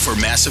Gulf for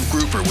massive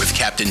grouper with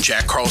Captain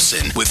Jack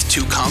Carlson with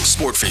 2 conch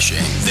sport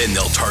fishing. Then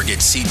they'll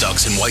target sea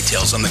ducks and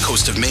whitetails on the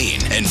coast of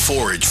Maine and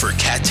forage for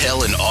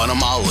cattail and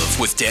autumn olive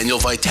with Daniel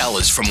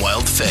Vitalis from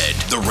Wild Fed.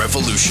 The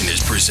Revolution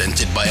is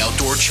presented by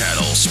Outdoor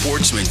Channel,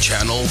 Sportsman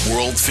Channel,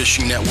 World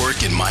Fishing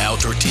Network, and My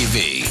Outdoor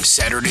TV.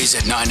 Saturdays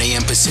at 9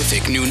 a.m.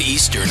 Pacific, noon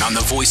Eastern on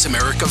the Voice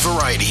America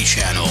Variety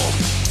Channel.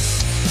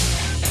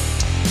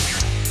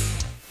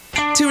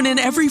 Tune in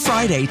every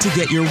Friday to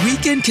get your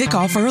weekend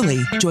kickoff early.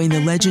 Join the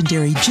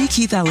legendary G.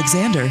 Keith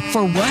Alexander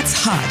for What's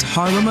Hot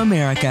Harlem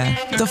America.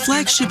 The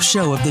flagship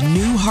show of the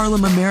new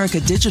Harlem America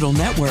Digital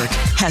Network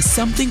has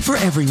something for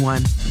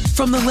everyone.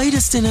 From the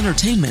latest in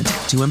entertainment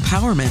to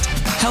empowerment,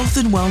 health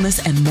and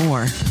wellness, and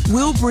more,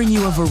 we'll bring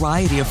you a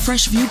variety of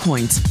fresh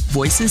viewpoints,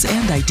 voices,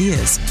 and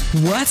ideas.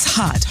 What's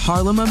Hot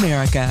Harlem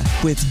America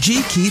with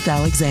G. Keith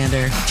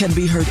Alexander can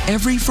be heard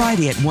every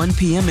Friday at 1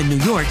 p.m. in New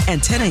York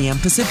and 10 a.m.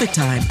 Pacific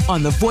Time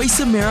on the Voice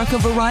America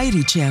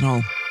Variety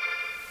Channel.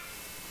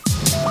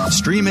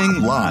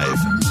 Streaming live,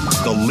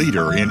 the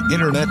leader in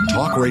Internet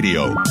talk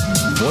radio,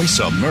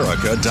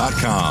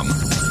 voiceamerica.com.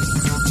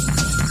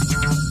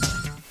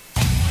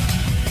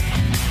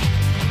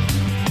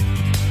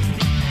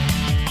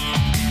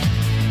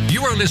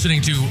 You are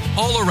listening to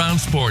All Around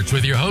Sports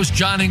with your host,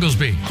 John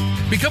Inglesby.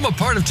 Become a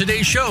part of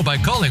today's show by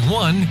calling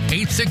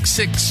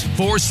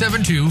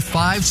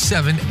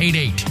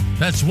 1-866-472-5788.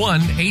 That's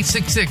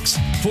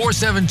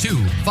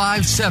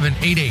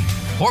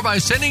 1-866-472-5788. Or by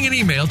sending an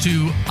email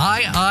to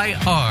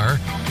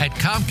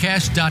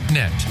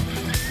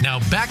iir@comcast.net. Now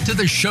back to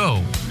the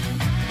show.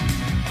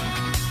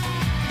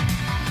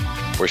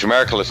 Voice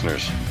America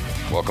listeners,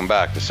 welcome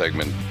back to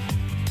segment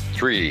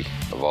 3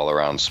 of All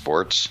Around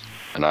Sports.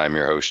 And I'm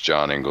your host,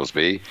 John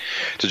Inglesby.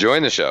 To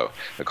join the show,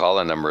 the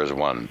call-in number is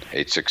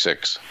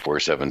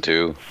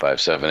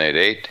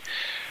 1-866-472-5788,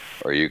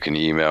 or you can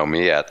email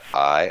me at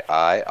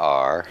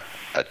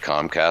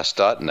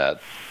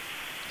iir@comcast.net.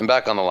 And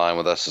back on the line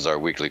with us is our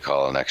weekly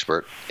call-in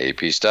expert,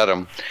 AP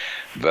Stedham,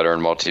 veteran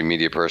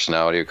multimedia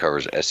personality who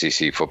covers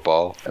SEC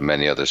football and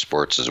many other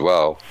sports as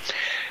well.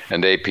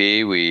 And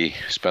AP, we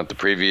spent the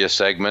previous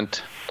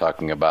segment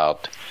talking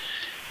about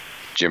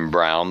Jim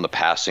Brown, the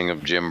passing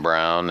of Jim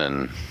Brown,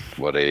 and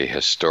what a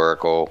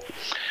historical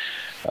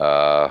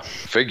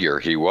figure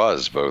he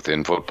was, both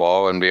in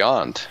football and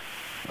beyond.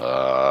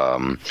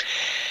 And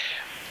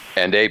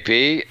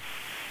AP,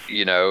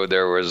 you know,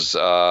 there was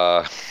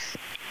a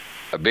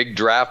big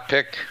draft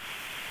pick,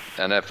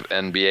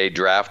 NBA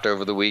draft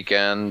over the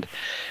weekend.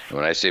 And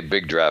when I say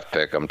big draft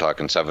pick, I'm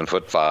talking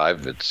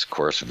 7'5". It's, of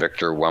course,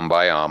 Victor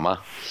Wembanyama,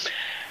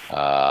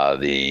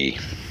 the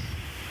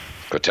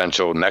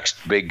potential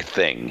next big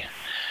thing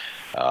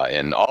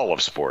in all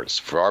of sports,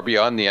 far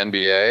beyond the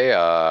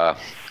NBA.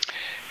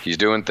 He's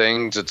doing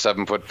things at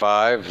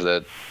 7'5"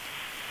 that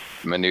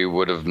many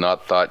would have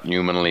not thought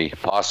humanly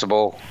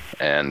possible,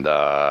 and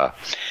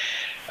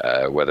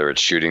whether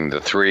it's shooting the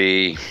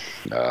three,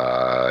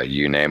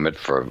 you name it,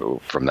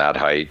 from that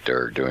height,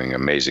 or doing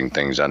amazing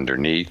things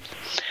underneath.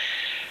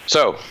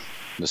 So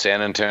the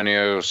San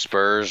Antonio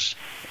Spurs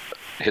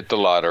hit the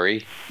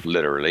lottery,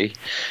 literally,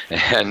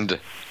 and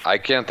I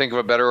can't think of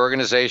a better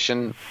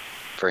organization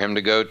for him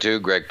to go to.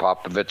 Greg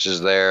Popovich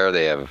is there.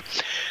 They have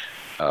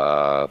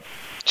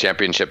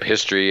championship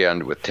history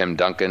with Tim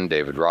Duncan,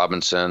 David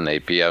Robinson.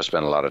 AP, I've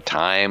spent a lot of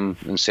time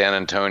in San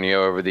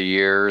Antonio over the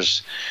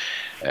years.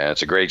 And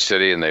it's a great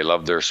city, and they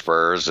love their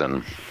Spurs,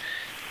 and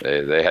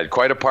they had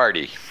quite a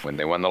party when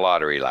they won the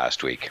lottery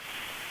last week.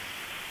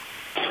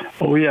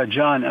 Oh, yeah,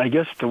 John, I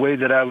guess the way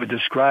that I would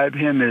describe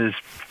him is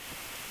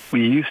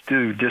we used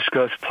to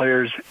discuss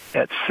players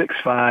at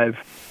 6'5",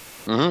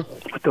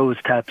 with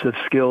those types of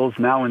skills.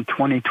 Now in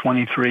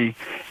 2023,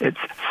 it's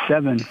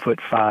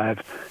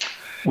 7'5",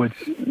 with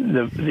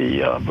the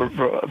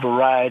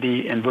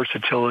variety and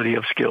versatility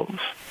of skills.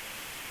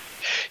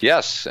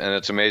 Yes, and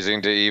it's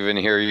amazing to even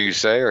hear you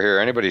say, or hear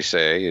anybody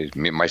say,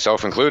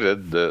 myself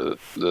included, the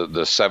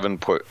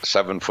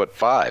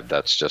 7'5".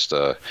 That's just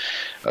a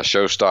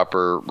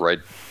showstopper right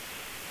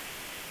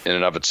in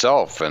and of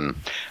itself. And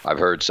I've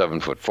heard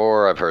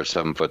 7'4", I've heard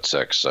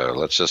 7'6". So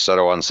let's just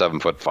settle on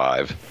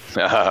 7'5".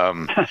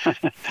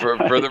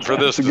 For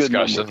this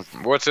discussion,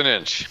 what's an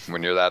inch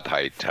when you're that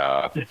height?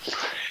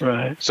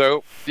 Right.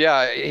 So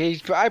yeah,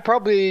 I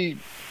probably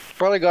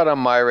got on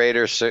my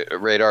radar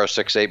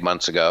 6-8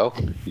 months ago,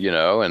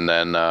 and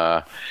then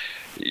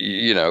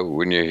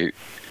when you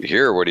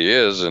hear what he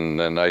is, and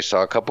then I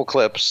saw a couple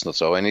clips.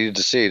 That's all I needed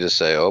to see to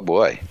say, oh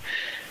boy,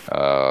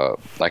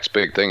 next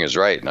big thing is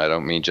right, and I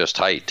don't mean just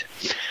height.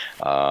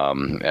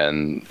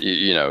 And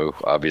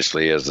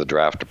obviously, as the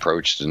draft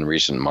approached in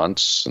recent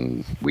months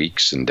and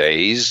weeks and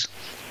days,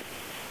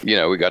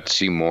 we got to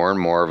see more and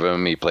more of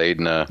him. He played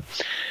in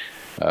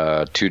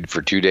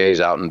for 2 days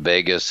out in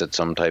Vegas at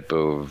some type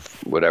of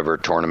whatever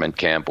tournament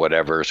camp,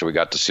 whatever. So we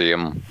got to see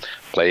him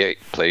play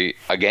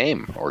a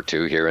game or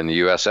two here in the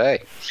USA.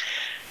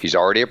 He's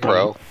already a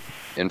pro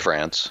in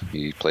France.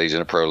 He plays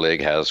in a pro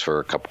league, has for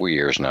a couple of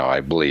years now,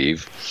 I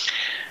believe.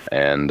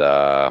 And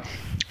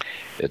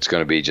it's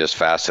going to be just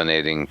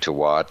fascinating to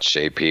watch.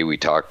 AP, we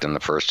talked in the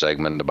first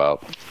segment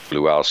about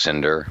Lew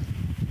Alcindor,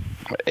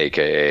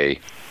 a.k.a.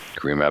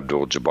 Kareem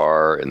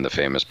Abdul-Jabbar, in the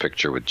famous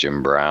picture with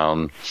Jim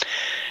Brown.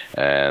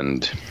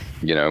 And,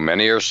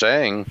 many are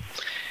saying,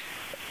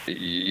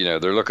 they're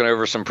looking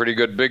over some pretty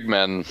good big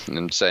men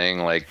and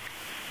saying, like,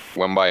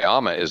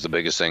 Wembanyama is the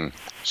biggest thing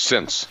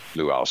since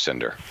Lew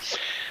Alcindor.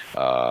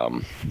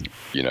 Left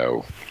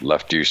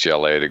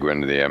UCLA to go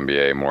into the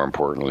NBA, more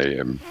importantly.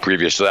 And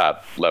previous to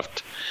that,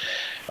 left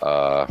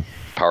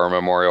Power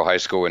Memorial High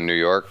School in New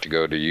York to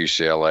go to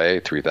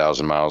UCLA,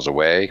 3,000 miles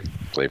away.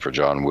 Play for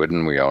John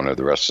Wooden. We all know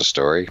the rest of the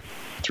story.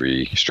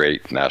 3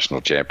 straight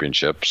national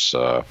championships.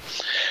 I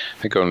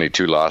think only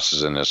 2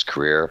 losses in his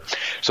career.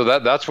 So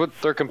that's what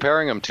they're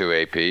comparing him to,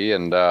 AP.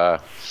 And,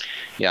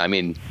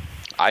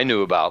 I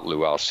knew about Lou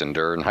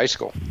Alcindor in high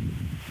school.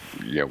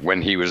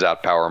 When he was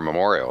at Power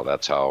Memorial,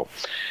 that's how,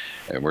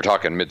 and we're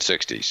talking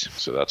mid-'60s,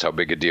 so that's how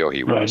big a deal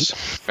he was.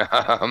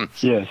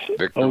 Yes.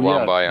 Victor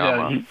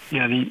Wembanyama.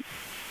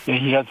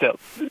 He has that,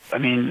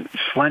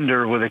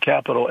 slender with a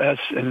capital S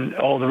and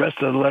all the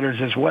rest of the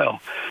letters as well.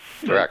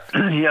 Correct.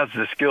 He has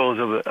the skills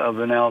of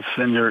an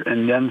Alcindor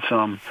and then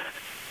some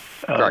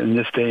in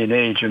this day and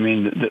age.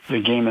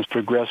 The game has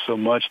progressed so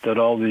much that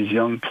all these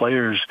young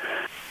players,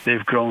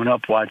 they've grown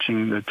up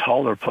watching the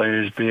taller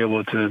players be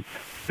able to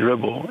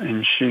dribble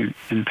and shoot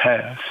and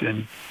pass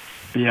and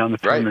be on the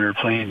perimeter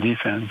playing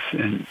defense.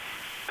 And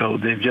so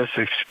they've just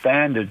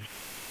expanded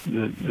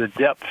the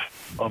depth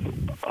of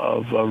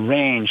a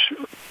range,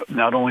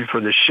 not only for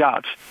the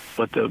shots,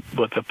 but the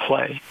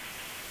play.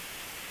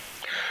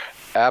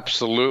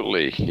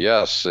 Absolutely,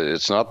 yes.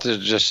 It's not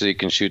just that he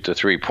can shoot the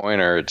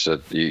three-pointer. It's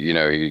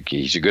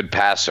he's a good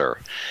passer.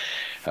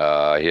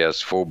 He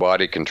has full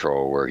body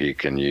control where he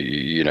can,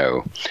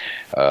 do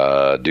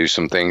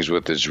some things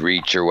with his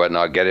reach or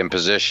whatnot, get in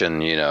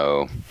position,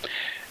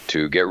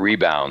 to get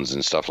rebounds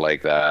and stuff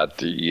like that.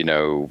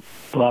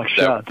 Block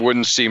shots. That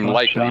wouldn't seem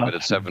likely, but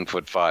at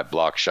 7'5",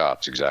 block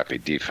shots, exactly.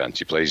 Defense.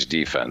 He plays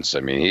defense.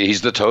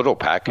 He's the total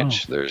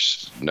package.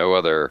 There's no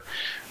other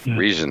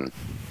reason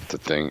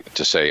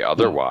to say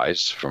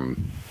otherwise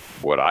from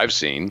what I've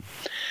seen.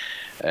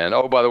 And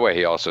by the way,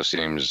 he also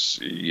seems,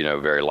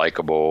 very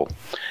likable,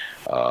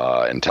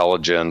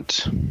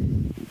 intelligent,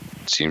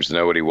 seems to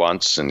know what he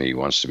wants, and he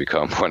wants to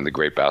become one of the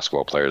great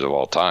basketball players of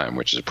all time,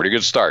 which is a pretty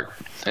good start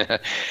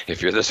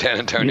if you're the San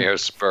Antonio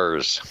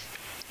Spurs.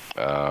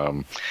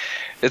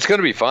 It's going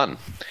to be fun.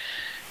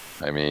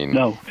 And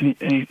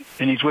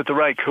he's with the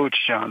right coach,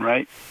 John,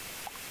 right?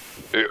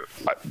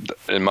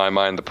 In my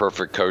mind, the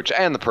perfect coach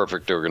and the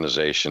perfect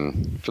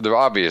organization, for the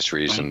obvious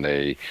reason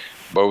they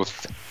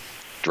both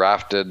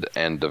drafted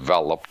and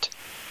developed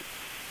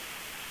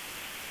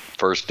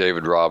first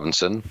David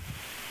Robinson,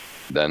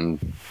 then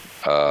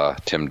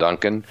Tim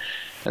Duncan,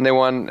 and they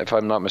won, if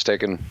I'm not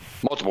mistaken,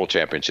 multiple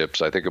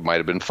championships. I think it might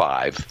have been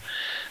 5.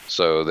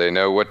 So they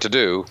know what to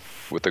do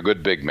with a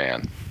good big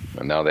man,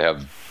 and now they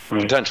have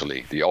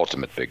potentially the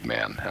ultimate big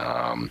man.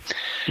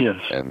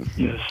 Yes.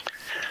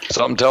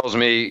 Something tells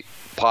me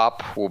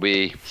Pop will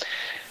be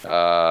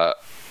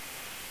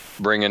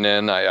bringing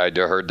in. I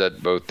heard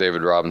that both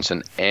David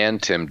Robinson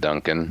and Tim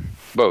Duncan,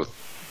 both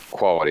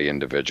quality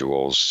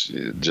individuals,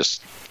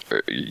 just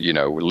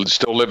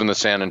still live in the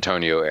San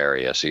Antonio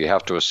area, so you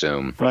have to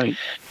assume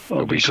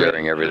they'll be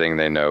sharing everything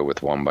they know with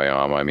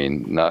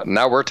Wembanyama.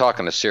 Now we're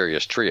talking a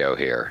serious trio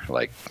here,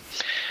 like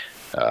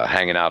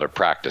hanging out at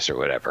practice or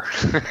whatever.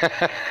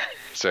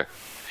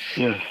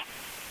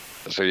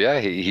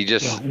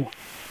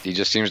 He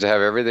just seems to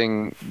have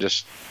everything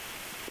just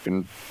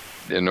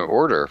in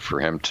order for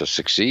him to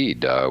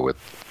succeed with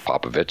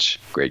Popovich,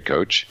 great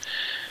coach,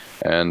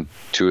 and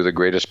 2 of the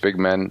greatest big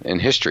men in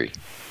history,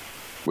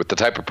 with the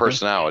type of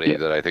personality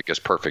that I think is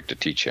perfect to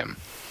teach him.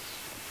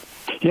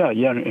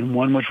 And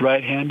one was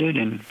right-handed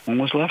and one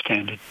was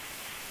left-handed.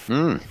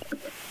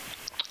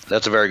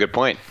 That's a very good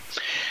point.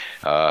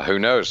 Who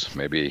knows?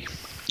 Maybe,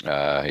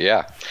 I'm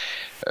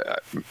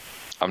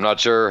not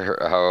sure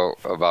how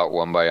about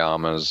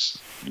Wembanyama's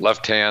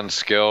left-hand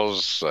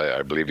skills.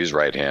 I believe he's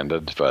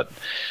right-handed, but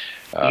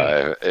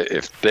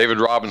if David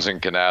Robinson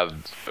can add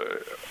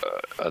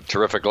a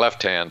terrific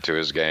left hand to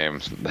his game,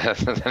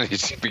 then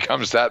he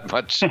becomes that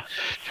much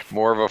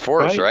more of a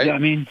force, right?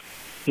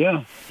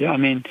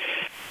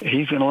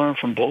 He's going to learn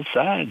from both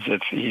sides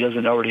if he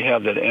doesn't already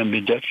have that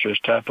ambidextrous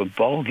type of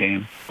ball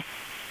game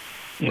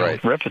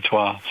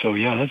repertoire. So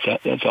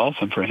that's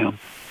awesome for him.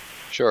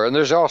 Sure, and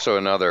there's also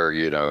another,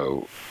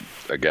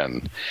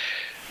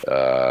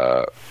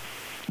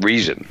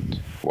 reason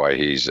why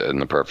he's in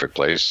the perfect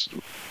place.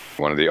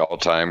 One of the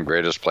all-time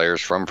greatest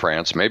players from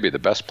France, maybe the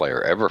best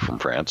player ever from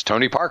France,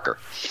 Tony Parker.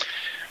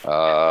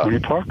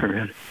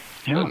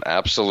 An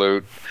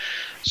absolute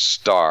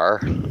star,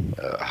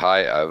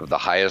 the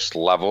highest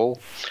level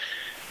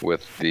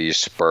with the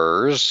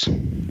Spurs.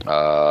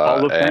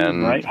 Hall of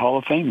Fame, right? Hall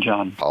of Fame,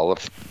 John.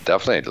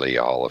 Definitely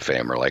a Hall of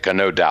Famer, like a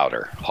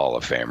no-doubter Hall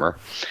of Famer.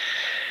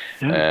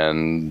 Yeah.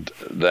 And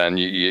then,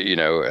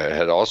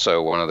 had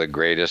also one of the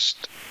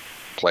greatest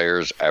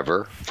players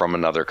ever from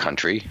another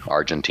country,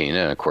 Argentina.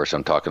 And, of course,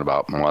 I'm talking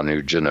about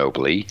Manu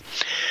Ginobili.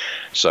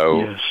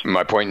 So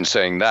my point in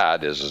saying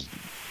that is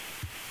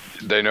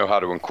they know how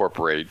to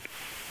incorporate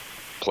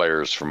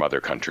players from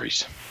other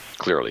countries,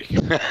 clearly.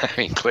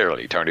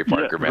 Clearly, Tony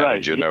Parker,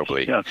 Manu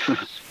Ginobili.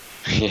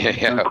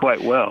 Done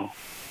quite well.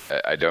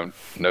 I don't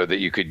know that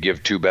you could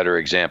give 2 better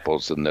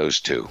examples than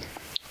those 2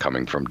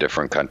 coming from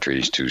different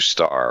countries to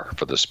star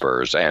for the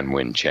Spurs and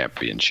win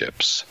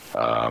championships.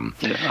 I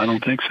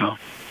don't think so.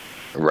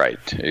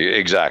 Right,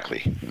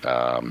 exactly.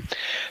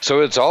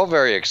 So it's all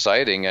very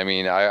exciting. I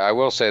mean, I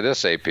will say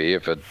this, AP,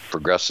 if it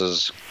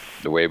progresses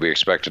the way we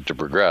expect it to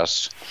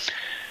progress,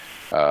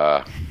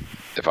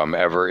 if I'm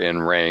ever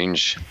in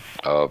range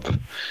of,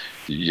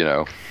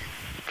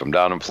 from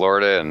down in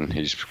Florida and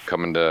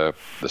the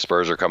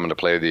Spurs are coming to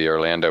play the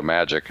Orlando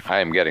Magic,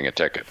 I am getting a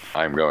ticket.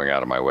 I'm going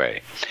out of my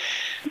way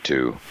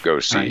to go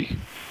see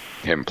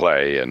him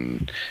play.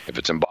 And if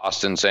it's in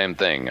Boston, same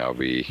thing. I'll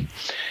be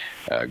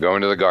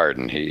going to the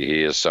Garden.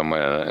 He is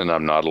someone, and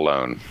I'm not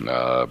alone.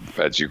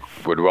 As you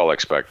would well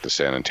expect, the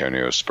San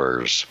Antonio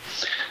Spurs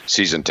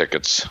season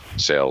tickets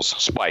sales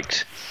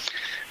spiked.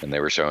 And they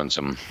were showing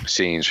some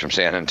scenes from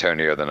San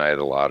Antonio the night of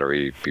the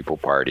lottery, people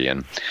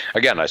partying.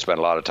 Again, I spent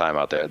a lot of time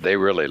out there. They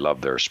really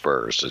love their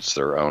Spurs. It's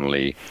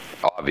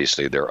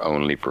obviously their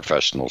only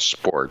professional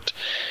sport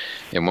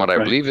in what I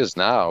believe is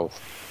now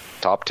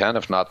top 10,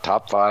 if not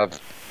top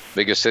 5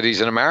 biggest cities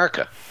in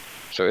America.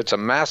 So it's a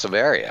massive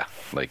area.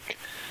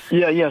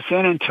 Yeah,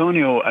 San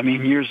Antonio, I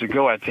mean, years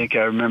ago, I think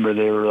I remember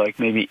they were like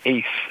maybe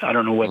 8th. I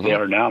don't know what they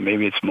are now.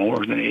 Maybe it's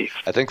more than 8th.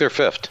 I think they're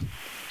 5th.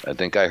 I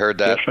think I heard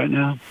that right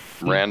now.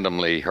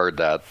 Randomly heard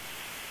that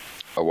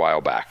a while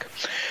back,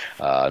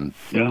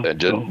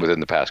 just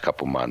within the past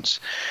couple months.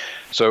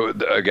 So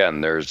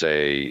again, there's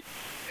it's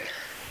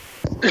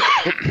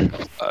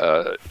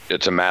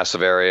a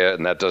massive area,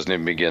 and that doesn't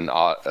even begin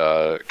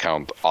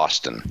count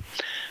Austin.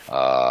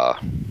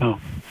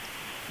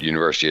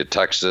 University of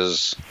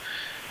Texas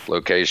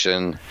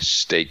location,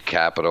 state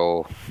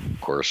capital,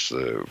 of course,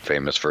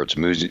 famous for its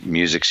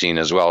music scene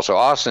as well. So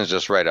Austin's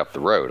just right up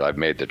the road. I've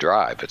made the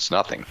drive. It's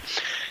nothing.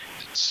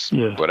 It's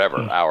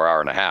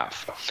hour and a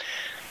half.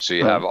 So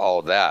you have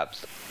all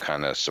that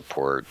kind of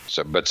support.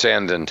 But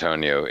San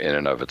Antonio in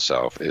and of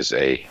itself is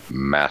a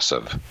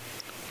massive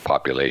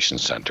population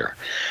center,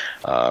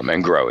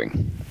 and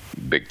growing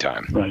big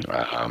time. Right.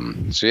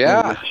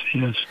 Yes.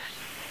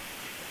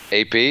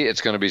 AP,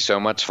 it's going to be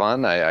so much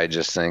fun. I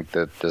just think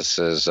that this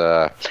is,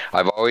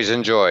 I've always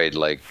enjoyed,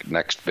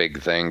 next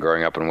big thing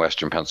growing up in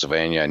Western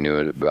Pennsylvania. I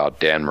knew about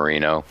Dan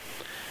Marino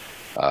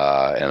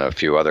and a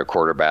few other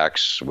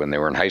quarterbacks when they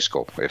were in high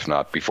school, if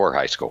not before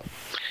high school,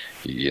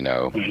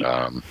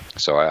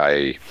 So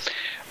I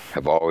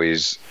have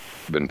always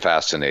been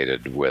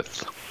fascinated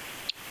with,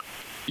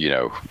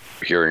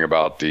 hearing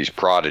about these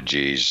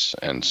prodigies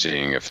and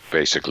seeing if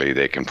basically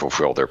they can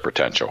fulfill their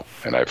potential.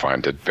 And I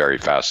find it very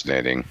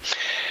fascinating.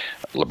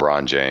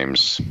 LeBron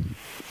James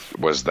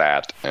was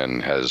that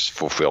and has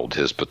fulfilled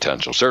his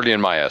potential, certainly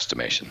in my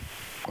estimation,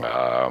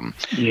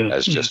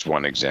 as just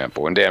one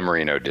example. And Dan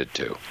Marino did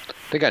too. I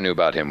think I knew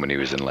about him when he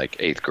was in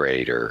 8th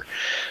grade or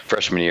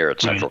freshman year at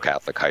Central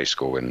Catholic High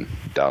School in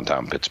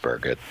downtown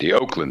Pittsburgh, at the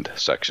Oakland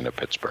section of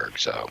Pittsburgh.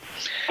 So,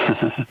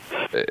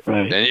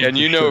 and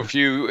a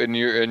few in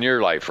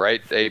your life,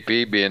 right? AP,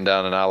 being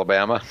down in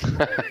Alabama.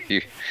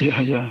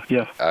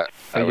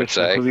 I would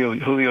say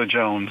Julio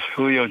Jones.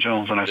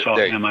 When I saw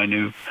him, I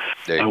knew.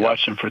 I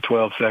watched him for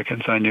 12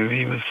 seconds. I knew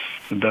he was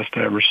the best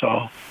I ever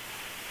saw.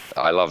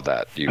 I love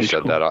that. You've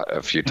said that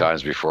a few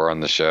times before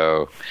on the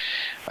show.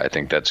 I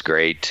think that's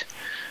great.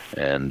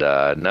 And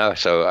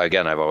so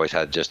again, I've always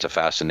had just a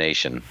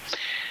fascination.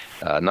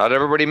 Not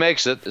everybody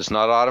makes it. It's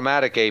not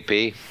automatic,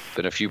 AP.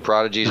 Been a few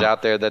prodigies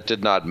out there that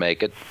did not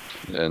make it,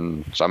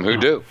 and some who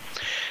do.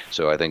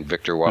 So I think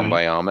Victor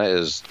Wembanyama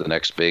is the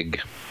next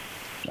big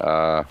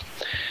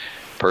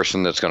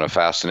person that's going to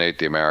fascinate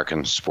the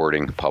American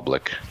sporting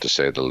public, to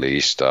say the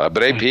least.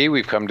 But AP,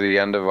 we've come to the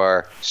end of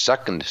our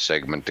second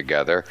segment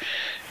together.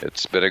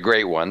 It's been a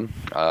great one.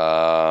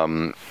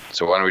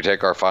 So why don't we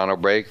take our final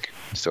break?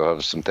 Still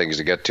have some things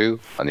to get to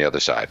on the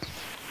other side.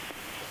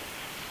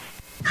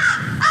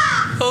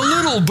 A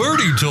little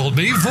birdie told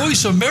me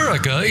Voice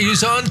America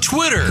is on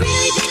Twitter.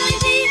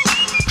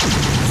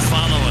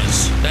 Follow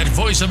us at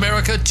Voice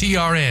America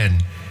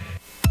TRN.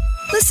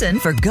 Listen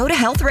for Go to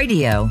Health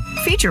Radio,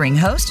 featuring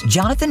host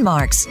Jonathan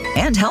Marks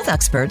and health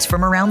experts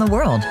from around the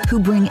world who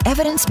bring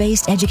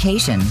evidence-based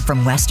education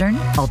from Western,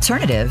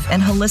 alternative,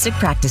 and holistic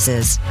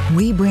practices.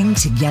 We bring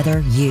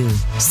together you,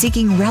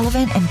 seeking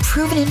relevant and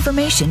proven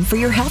information for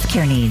your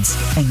healthcare needs,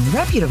 and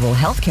reputable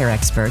healthcare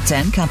experts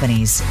and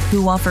companies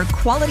who offer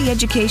quality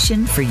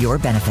education for your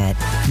benefit.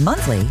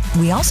 Monthly,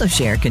 we also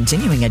share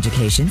continuing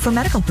education for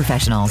medical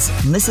professionals.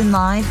 Listen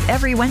live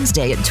every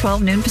Wednesday at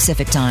 12 noon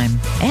Pacific Time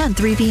and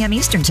 3 p.m.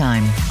 Eastern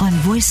Time on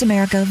Voice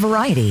America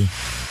Variety.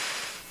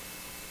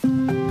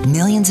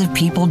 Millions of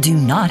people do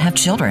not have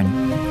children.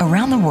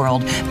 Around the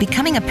world,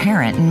 becoming a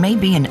parent may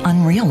be an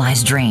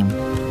unrealized dream,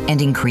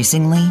 and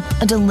increasingly,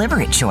 a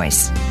deliberate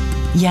choice.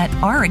 Yet,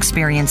 our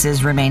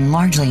experiences remain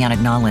largely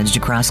unacknowledged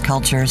across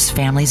cultures,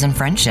 families, and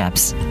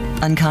friendships.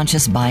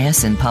 Unconscious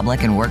bias in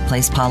public and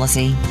workplace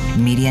policy,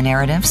 media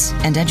narratives,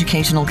 and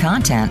educational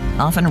content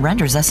often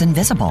renders us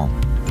invisible.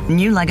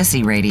 New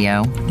Legacy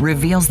Radio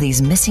reveals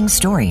these missing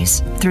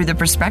stories through the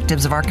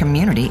perspectives of our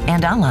community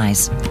and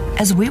allies.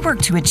 as we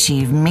work to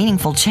achieve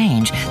meaningful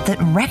change that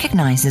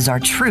recognizes our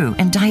true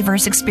and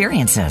diverse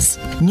experiences.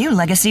 New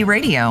Legacy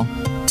Radio,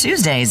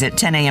 Tuesdays at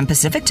 10 a.m.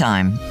 Pacific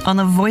Time on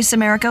the Voice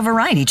America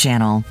Variety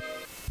Channel.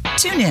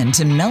 Tune in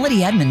to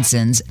Melody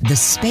Edmondson's The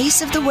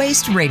Space of the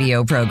Waist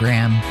radio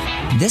program.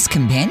 This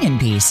companion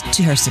piece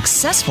to her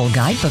successful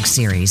guidebook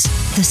series,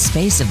 The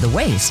Space of the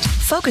Waist,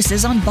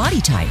 focuses on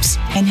body types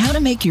and how to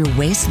make your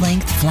waist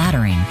length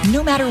flattering,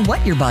 no matter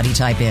what your body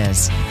type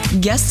is.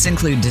 Guests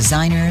include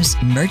designers,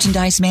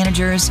 merchandise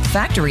managers,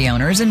 factory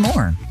owners, and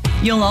more.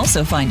 You'll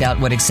also find out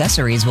what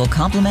accessories will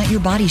complement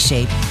your body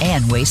shape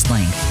and waist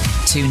length.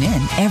 Tune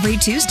in every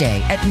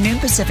Tuesday at noon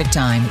Pacific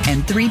Time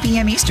and 3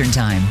 p.m. Eastern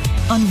Time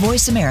on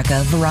Voice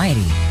America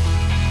Variety.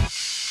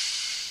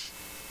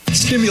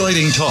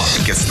 Stimulating talk.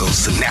 It gets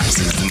those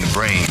synapses in the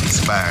brain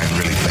firing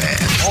really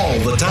fast. All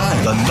the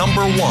time. The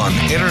number one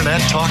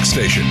internet talk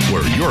station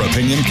where your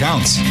opinion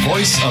counts.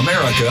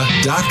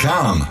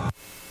 VoiceAmerica.com.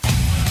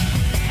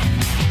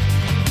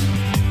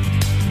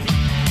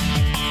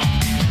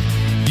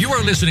 You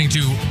are listening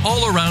to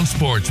All Around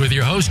Sports with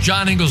your host,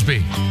 John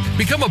Inglesby.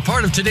 Become a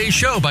part of today's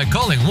show by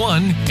calling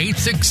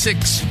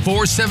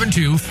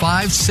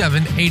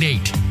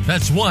 1-866-472-5788.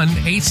 That's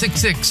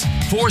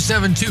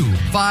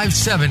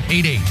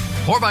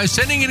 1-866-472-5788. Or by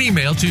sending an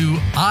email to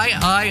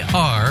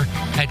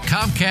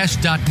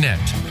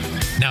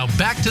iir@comcast.net. Now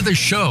back to the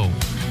show.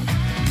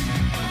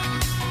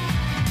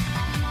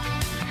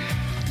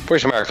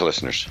 Voice America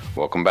listeners,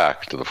 welcome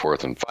back to the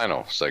fourth and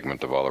final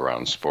segment of All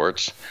Around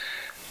Sports.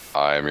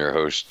 I am your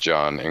host,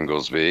 John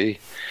Inglesby,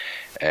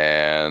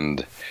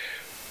 and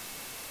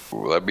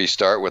let me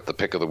start with the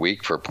pick of the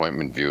week for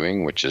appointment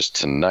viewing, which is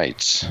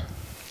tonight's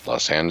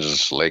Los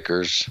Angeles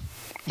Lakers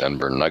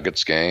Denver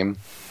Nuggets game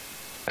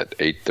at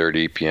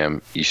 8:30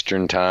 p.m.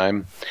 Eastern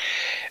Time,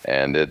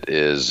 and it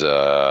is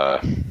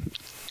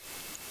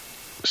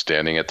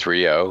standing at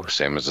 3-0,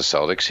 same as the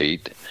Celtics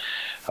Heat.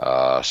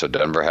 So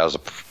Denver has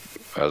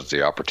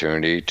the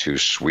opportunity to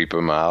sweep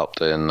them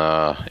out in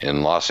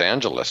Los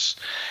Angeles.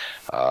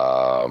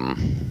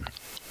 The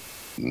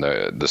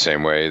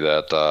same way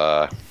that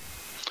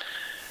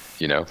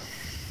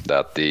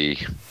that the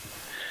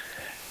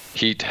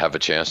Heat have a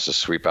chance to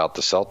sweep out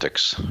the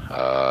Celtics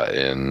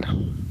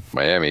in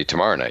Miami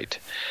tomorrow night.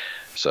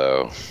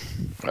 So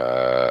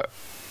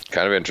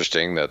kind of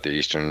interesting that the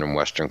Eastern and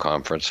Western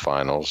Conference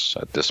Finals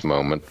at this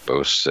moment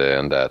both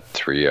stand at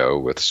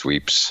 3-0 with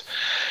sweeps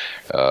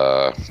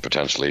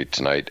potentially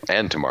tonight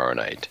and tomorrow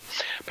night.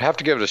 I have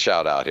to give it a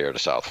shout out here to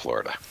South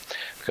Florida,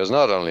 because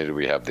not only do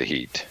we have the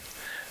Heat,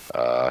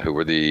 who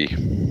were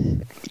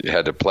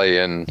had to play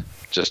in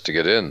just to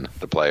get in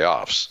the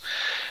playoffs,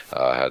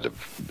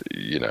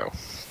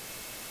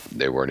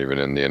 they weren't even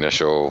in the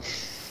initial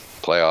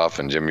playoff,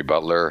 and Jimmy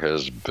Butler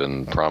has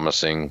been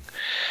promising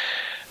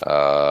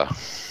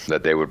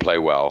that they would play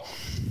well,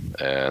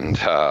 and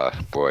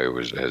boy,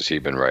 has he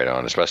been right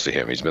on, especially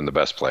him. He's been the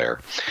best player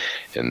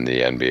in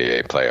the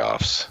NBA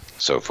playoffs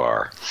so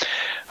far,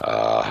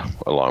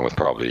 along with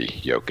probably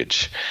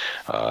Jokic.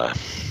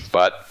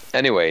 But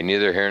anyway,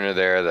 neither here nor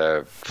there,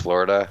 the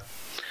Florida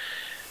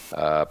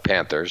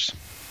Panthers,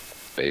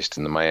 based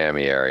in the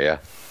Miami area,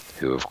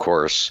 who, of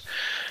course,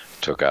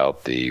 took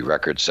out the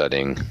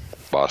record-setting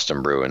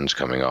Boston Bruins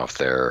coming off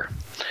their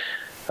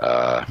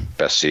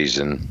best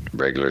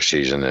regular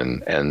season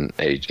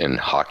in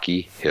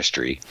hockey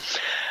history.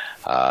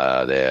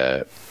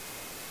 The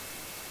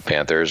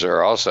Panthers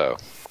are also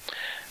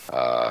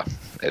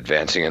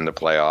advancing in the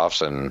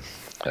playoffs and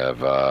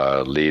have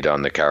lead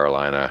on the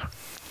Carolina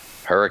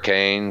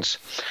Hurricanes.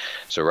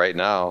 So right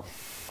now,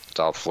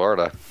 South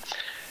Florida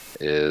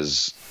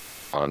is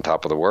on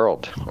top of the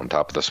world, on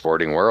top of the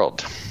sporting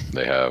world.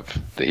 They have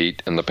the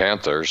Heat and the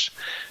Panthers.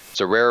 It's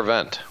a rare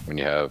event when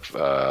you have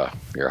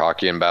your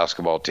hockey and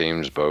basketball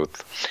teams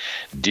both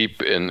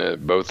deep in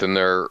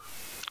their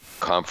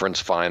conference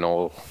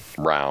final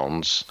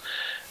rounds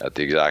at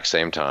the exact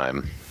same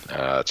time.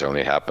 It's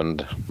only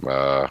happened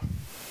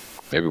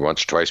maybe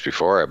once or twice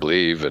before, I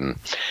believe, and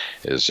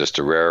is just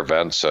a rare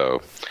event.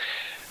 So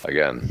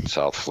again,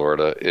 South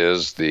Florida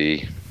is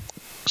the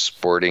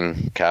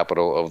sporting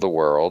capital of the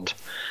world.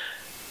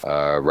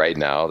 Right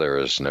now, there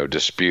is no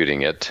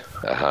disputing it.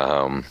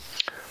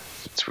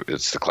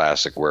 It's the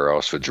classic, where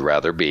else would you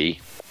rather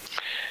be?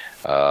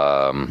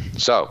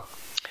 So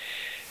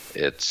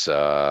it's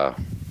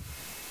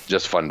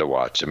just fun to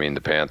watch. I mean,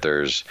 the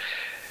Panthers,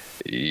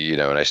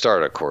 and I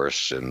started, of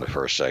course, in the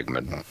first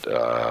segment,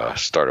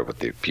 started with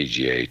the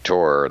PGA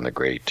Tour and the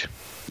great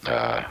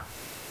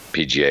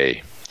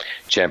PGA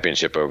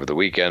Championship over the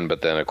weekend,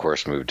 but then, of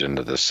course, moved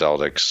into the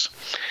Celtics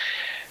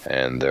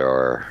and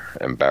their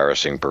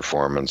embarrassing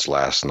performance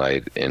last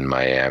night in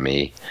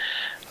Miami.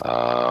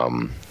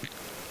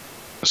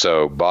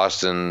 So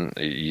Boston,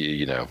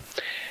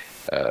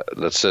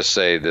 let's just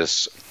say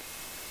this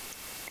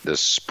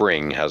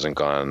spring hasn't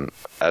gone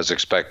as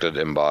expected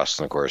in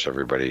Boston. Of course,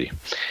 everybody,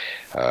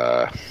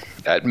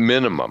 at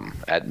minimum,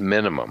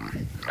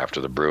 after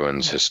the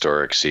Bruins'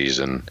 historic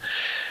season,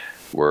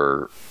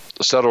 were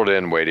settled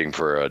in waiting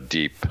for a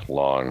deep,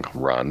 long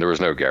run. There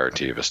was no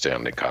guarantee of a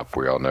Stanley Cup.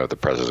 We all know the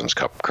President's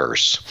Cup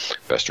curse.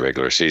 Best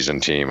regular season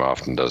team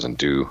often doesn't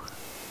do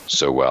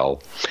so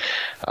well.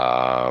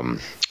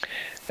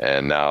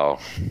 And now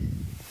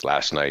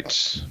last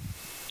night's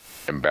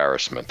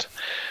embarrassment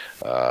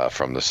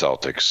from the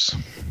Celtics,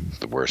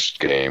 the worst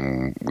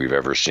game we've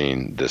ever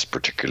seen this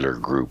particular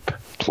group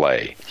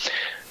play,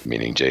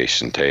 meaning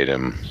Jason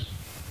Tatum,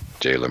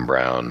 Jaylen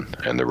Brown,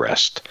 and the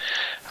rest.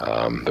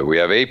 But we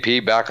have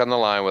AP back on the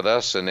line with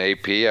us. And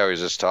AP, I was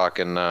just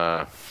talking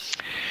about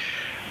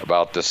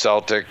the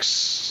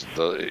Celtics,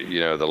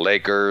 the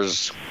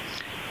Lakers.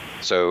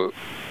 So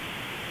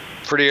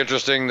pretty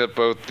interesting that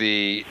both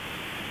the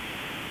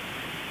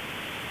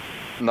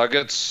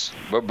Nuggets,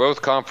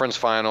 both conference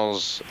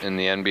finals in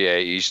the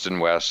NBA, East and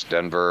West,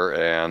 Denver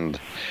and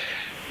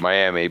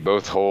Miami,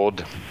 both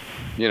hold,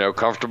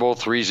 comfortable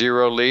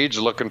 3-0 leads,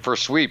 looking for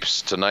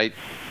sweeps tonight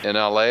in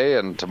LA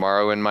and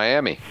tomorrow in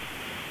Miami.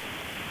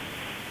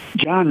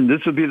 John,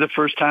 this will be the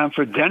first time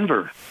for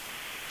Denver,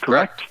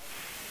 correct?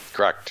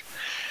 Correct.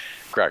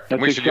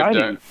 That's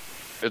exciting.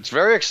 It's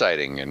very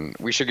exciting, and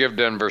we should give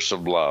Denver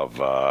some love.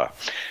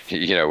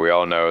 We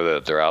all know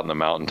that they're out in the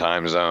Mountain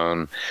Time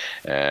Zone,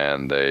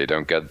 and they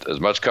don't get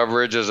as much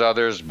coverage as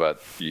others.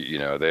 But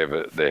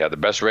they had the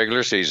best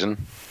regular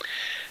season,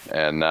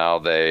 and now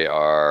they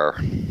are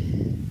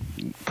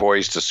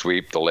poised to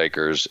sweep the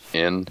Lakers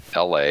in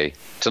LA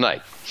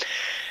tonight.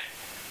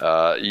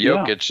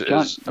 Jokic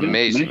is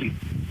amazing.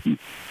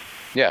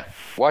 Yeah.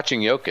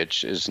 Watching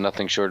Jokic is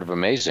nothing short of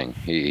amazing.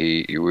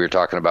 We were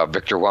talking about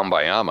Victor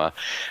Wembanyama.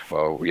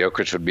 Well,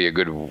 Jokic would be a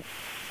good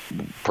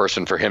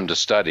person for him to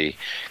study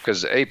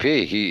because AP,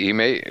 he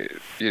may,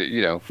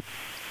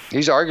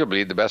 he's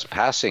arguably the best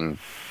passing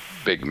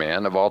big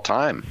man of all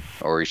time,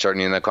 or he's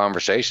certainly in that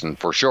conversation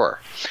for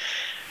sure.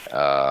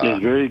 He's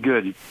very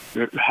good,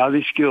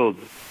 highly skilled.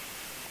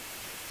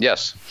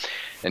 Yes,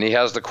 and he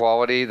has the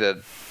quality that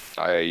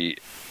I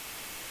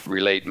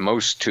relate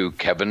most to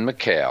Kevin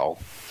McHale,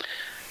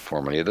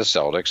 formerly of the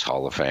Celtics,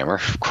 Hall of Famer,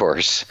 of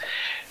course.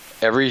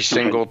 Every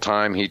single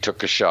time he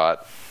took a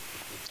shot,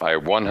 I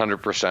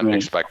 100%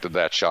 expected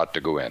that shot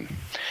to go in.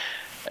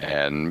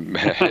 And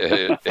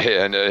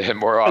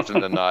more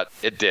often than not,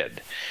 it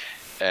did.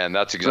 And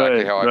that's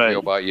exactly how I feel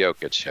about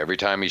Jokic. Every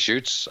time he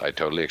shoots, I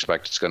totally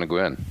expect it's going to go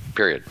in,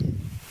 period.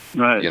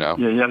 Right. Yeah,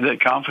 you have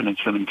that confidence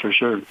in him for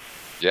sure.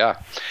 Yeah.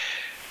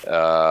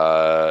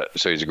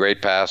 So he's a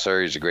great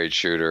passer. He's a great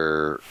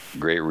shooter,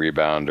 great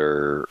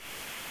rebounder,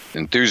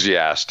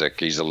 enthusiastic.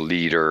 He's a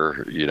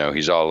leader.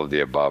 He's all of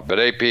the above. But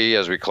AP,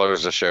 as we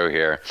close the show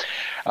here,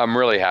 I'm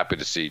really happy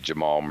to see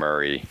Jamal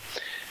Murray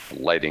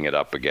lighting it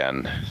up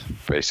again,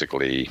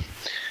 basically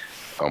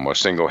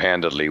almost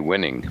single-handedly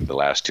winning the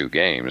last two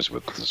games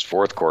with his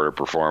fourth quarter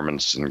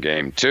performance in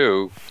Game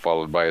 2,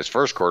 followed by his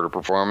first quarter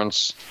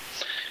performance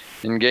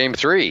in Game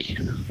 3.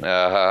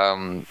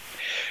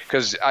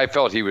 Because I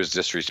felt he was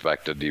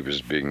disrespected. He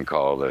was being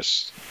called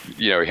this,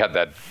 he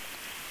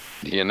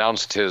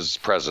announced his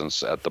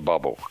presence at the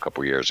bubble a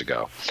couple years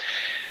ago.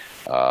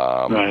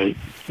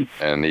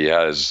 And he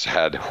has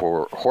had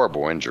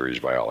horrible injuries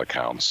by all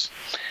accounts.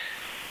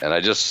 And I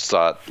just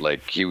thought,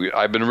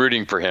 I've been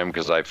rooting for him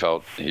because I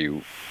felt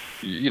he,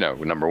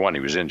 number one, he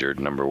was injured.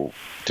 Number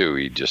two,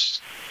 he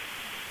just,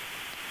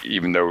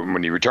 even though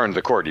when he returned to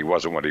the court, he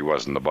wasn't what he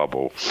was in the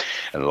bubble.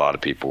 And a lot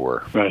of people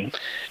were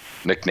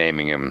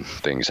nicknaming him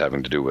things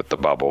having to do with the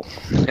bubble.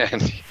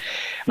 And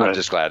I'm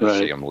just glad to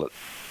see him.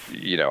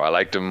 I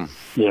liked him.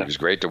 Yeah. He was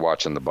great to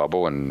watch in the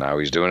bubble, and now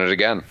he's doing it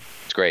again.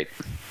 It's great.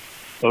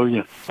 Oh,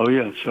 yeah. Oh,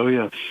 yes.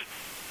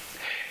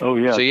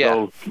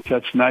 So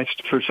that's nice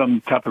for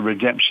some type of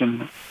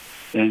redemption.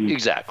 And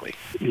exactly.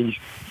 He's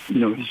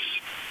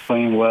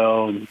playing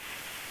well and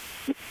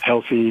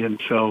healthy.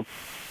 And so,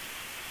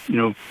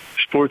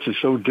 sports is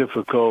so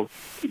difficult,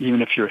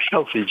 even if you're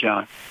healthy,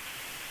 John.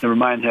 Never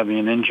mind having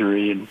an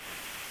injury and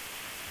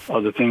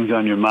other things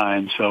on your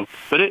mind. So,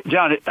 but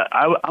John,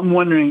 I'm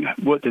wondering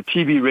what the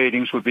TV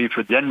ratings would be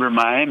for Denver,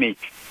 Miami.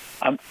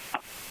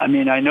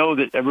 I know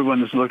that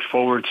everyone has looked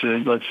forward to,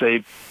 let's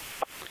say,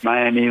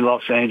 Miami,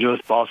 Los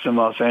Angeles, Boston,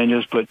 Los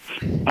Angeles, but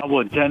how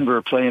will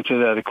Denver play into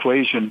that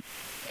equation?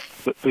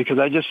 Because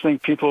I just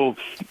think people,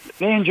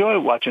 they enjoy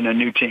watching a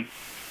new team.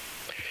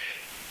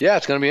 Yeah,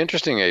 it's going to be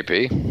interesting,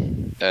 AP.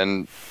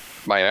 And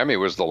Miami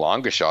was the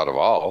longest shot of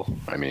all.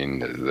 I mean,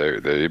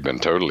 they've been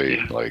totally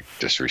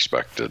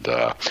disrespected.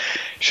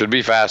 Should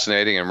be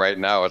fascinating, and right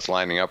now it's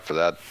lining up for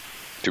that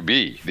to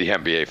be the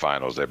NBA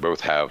Finals. They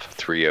both have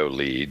 3-0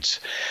 leads.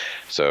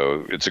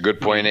 So it's a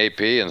good point, AP,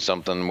 and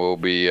something we'll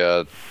be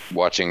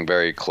watching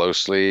very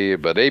closely.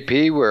 But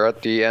AP, we're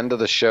at the end of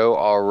the show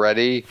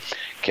already.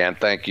 Can't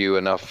thank you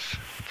enough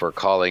for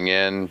calling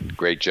in.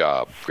 Great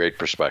job. Great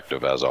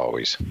perspective, as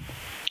always.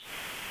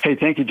 Hey,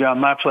 thank you, John.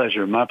 My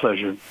pleasure. My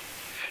pleasure.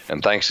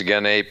 And thanks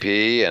again, AP.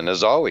 And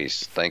as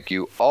always, thank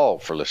you all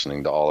for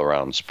listening to All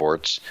Around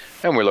Sports.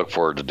 And we look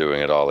forward to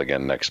doing it all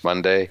again next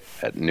Monday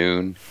at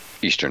noon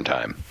Eastern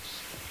Time.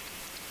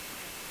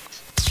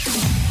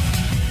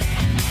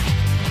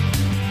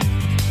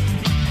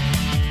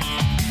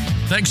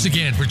 Thanks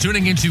again for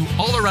tuning into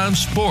All Around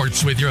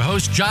Sports with your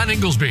host, John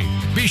Inglesby.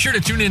 Be sure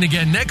to tune in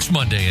again next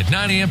Monday at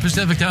 9 a.m.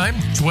 Pacific Time,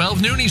 12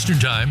 noon Eastern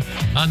Time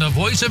on the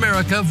Voice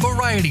America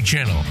Variety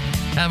Channel.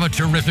 Have a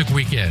terrific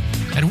weekend,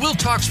 and we'll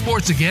talk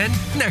sports again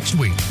next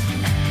week.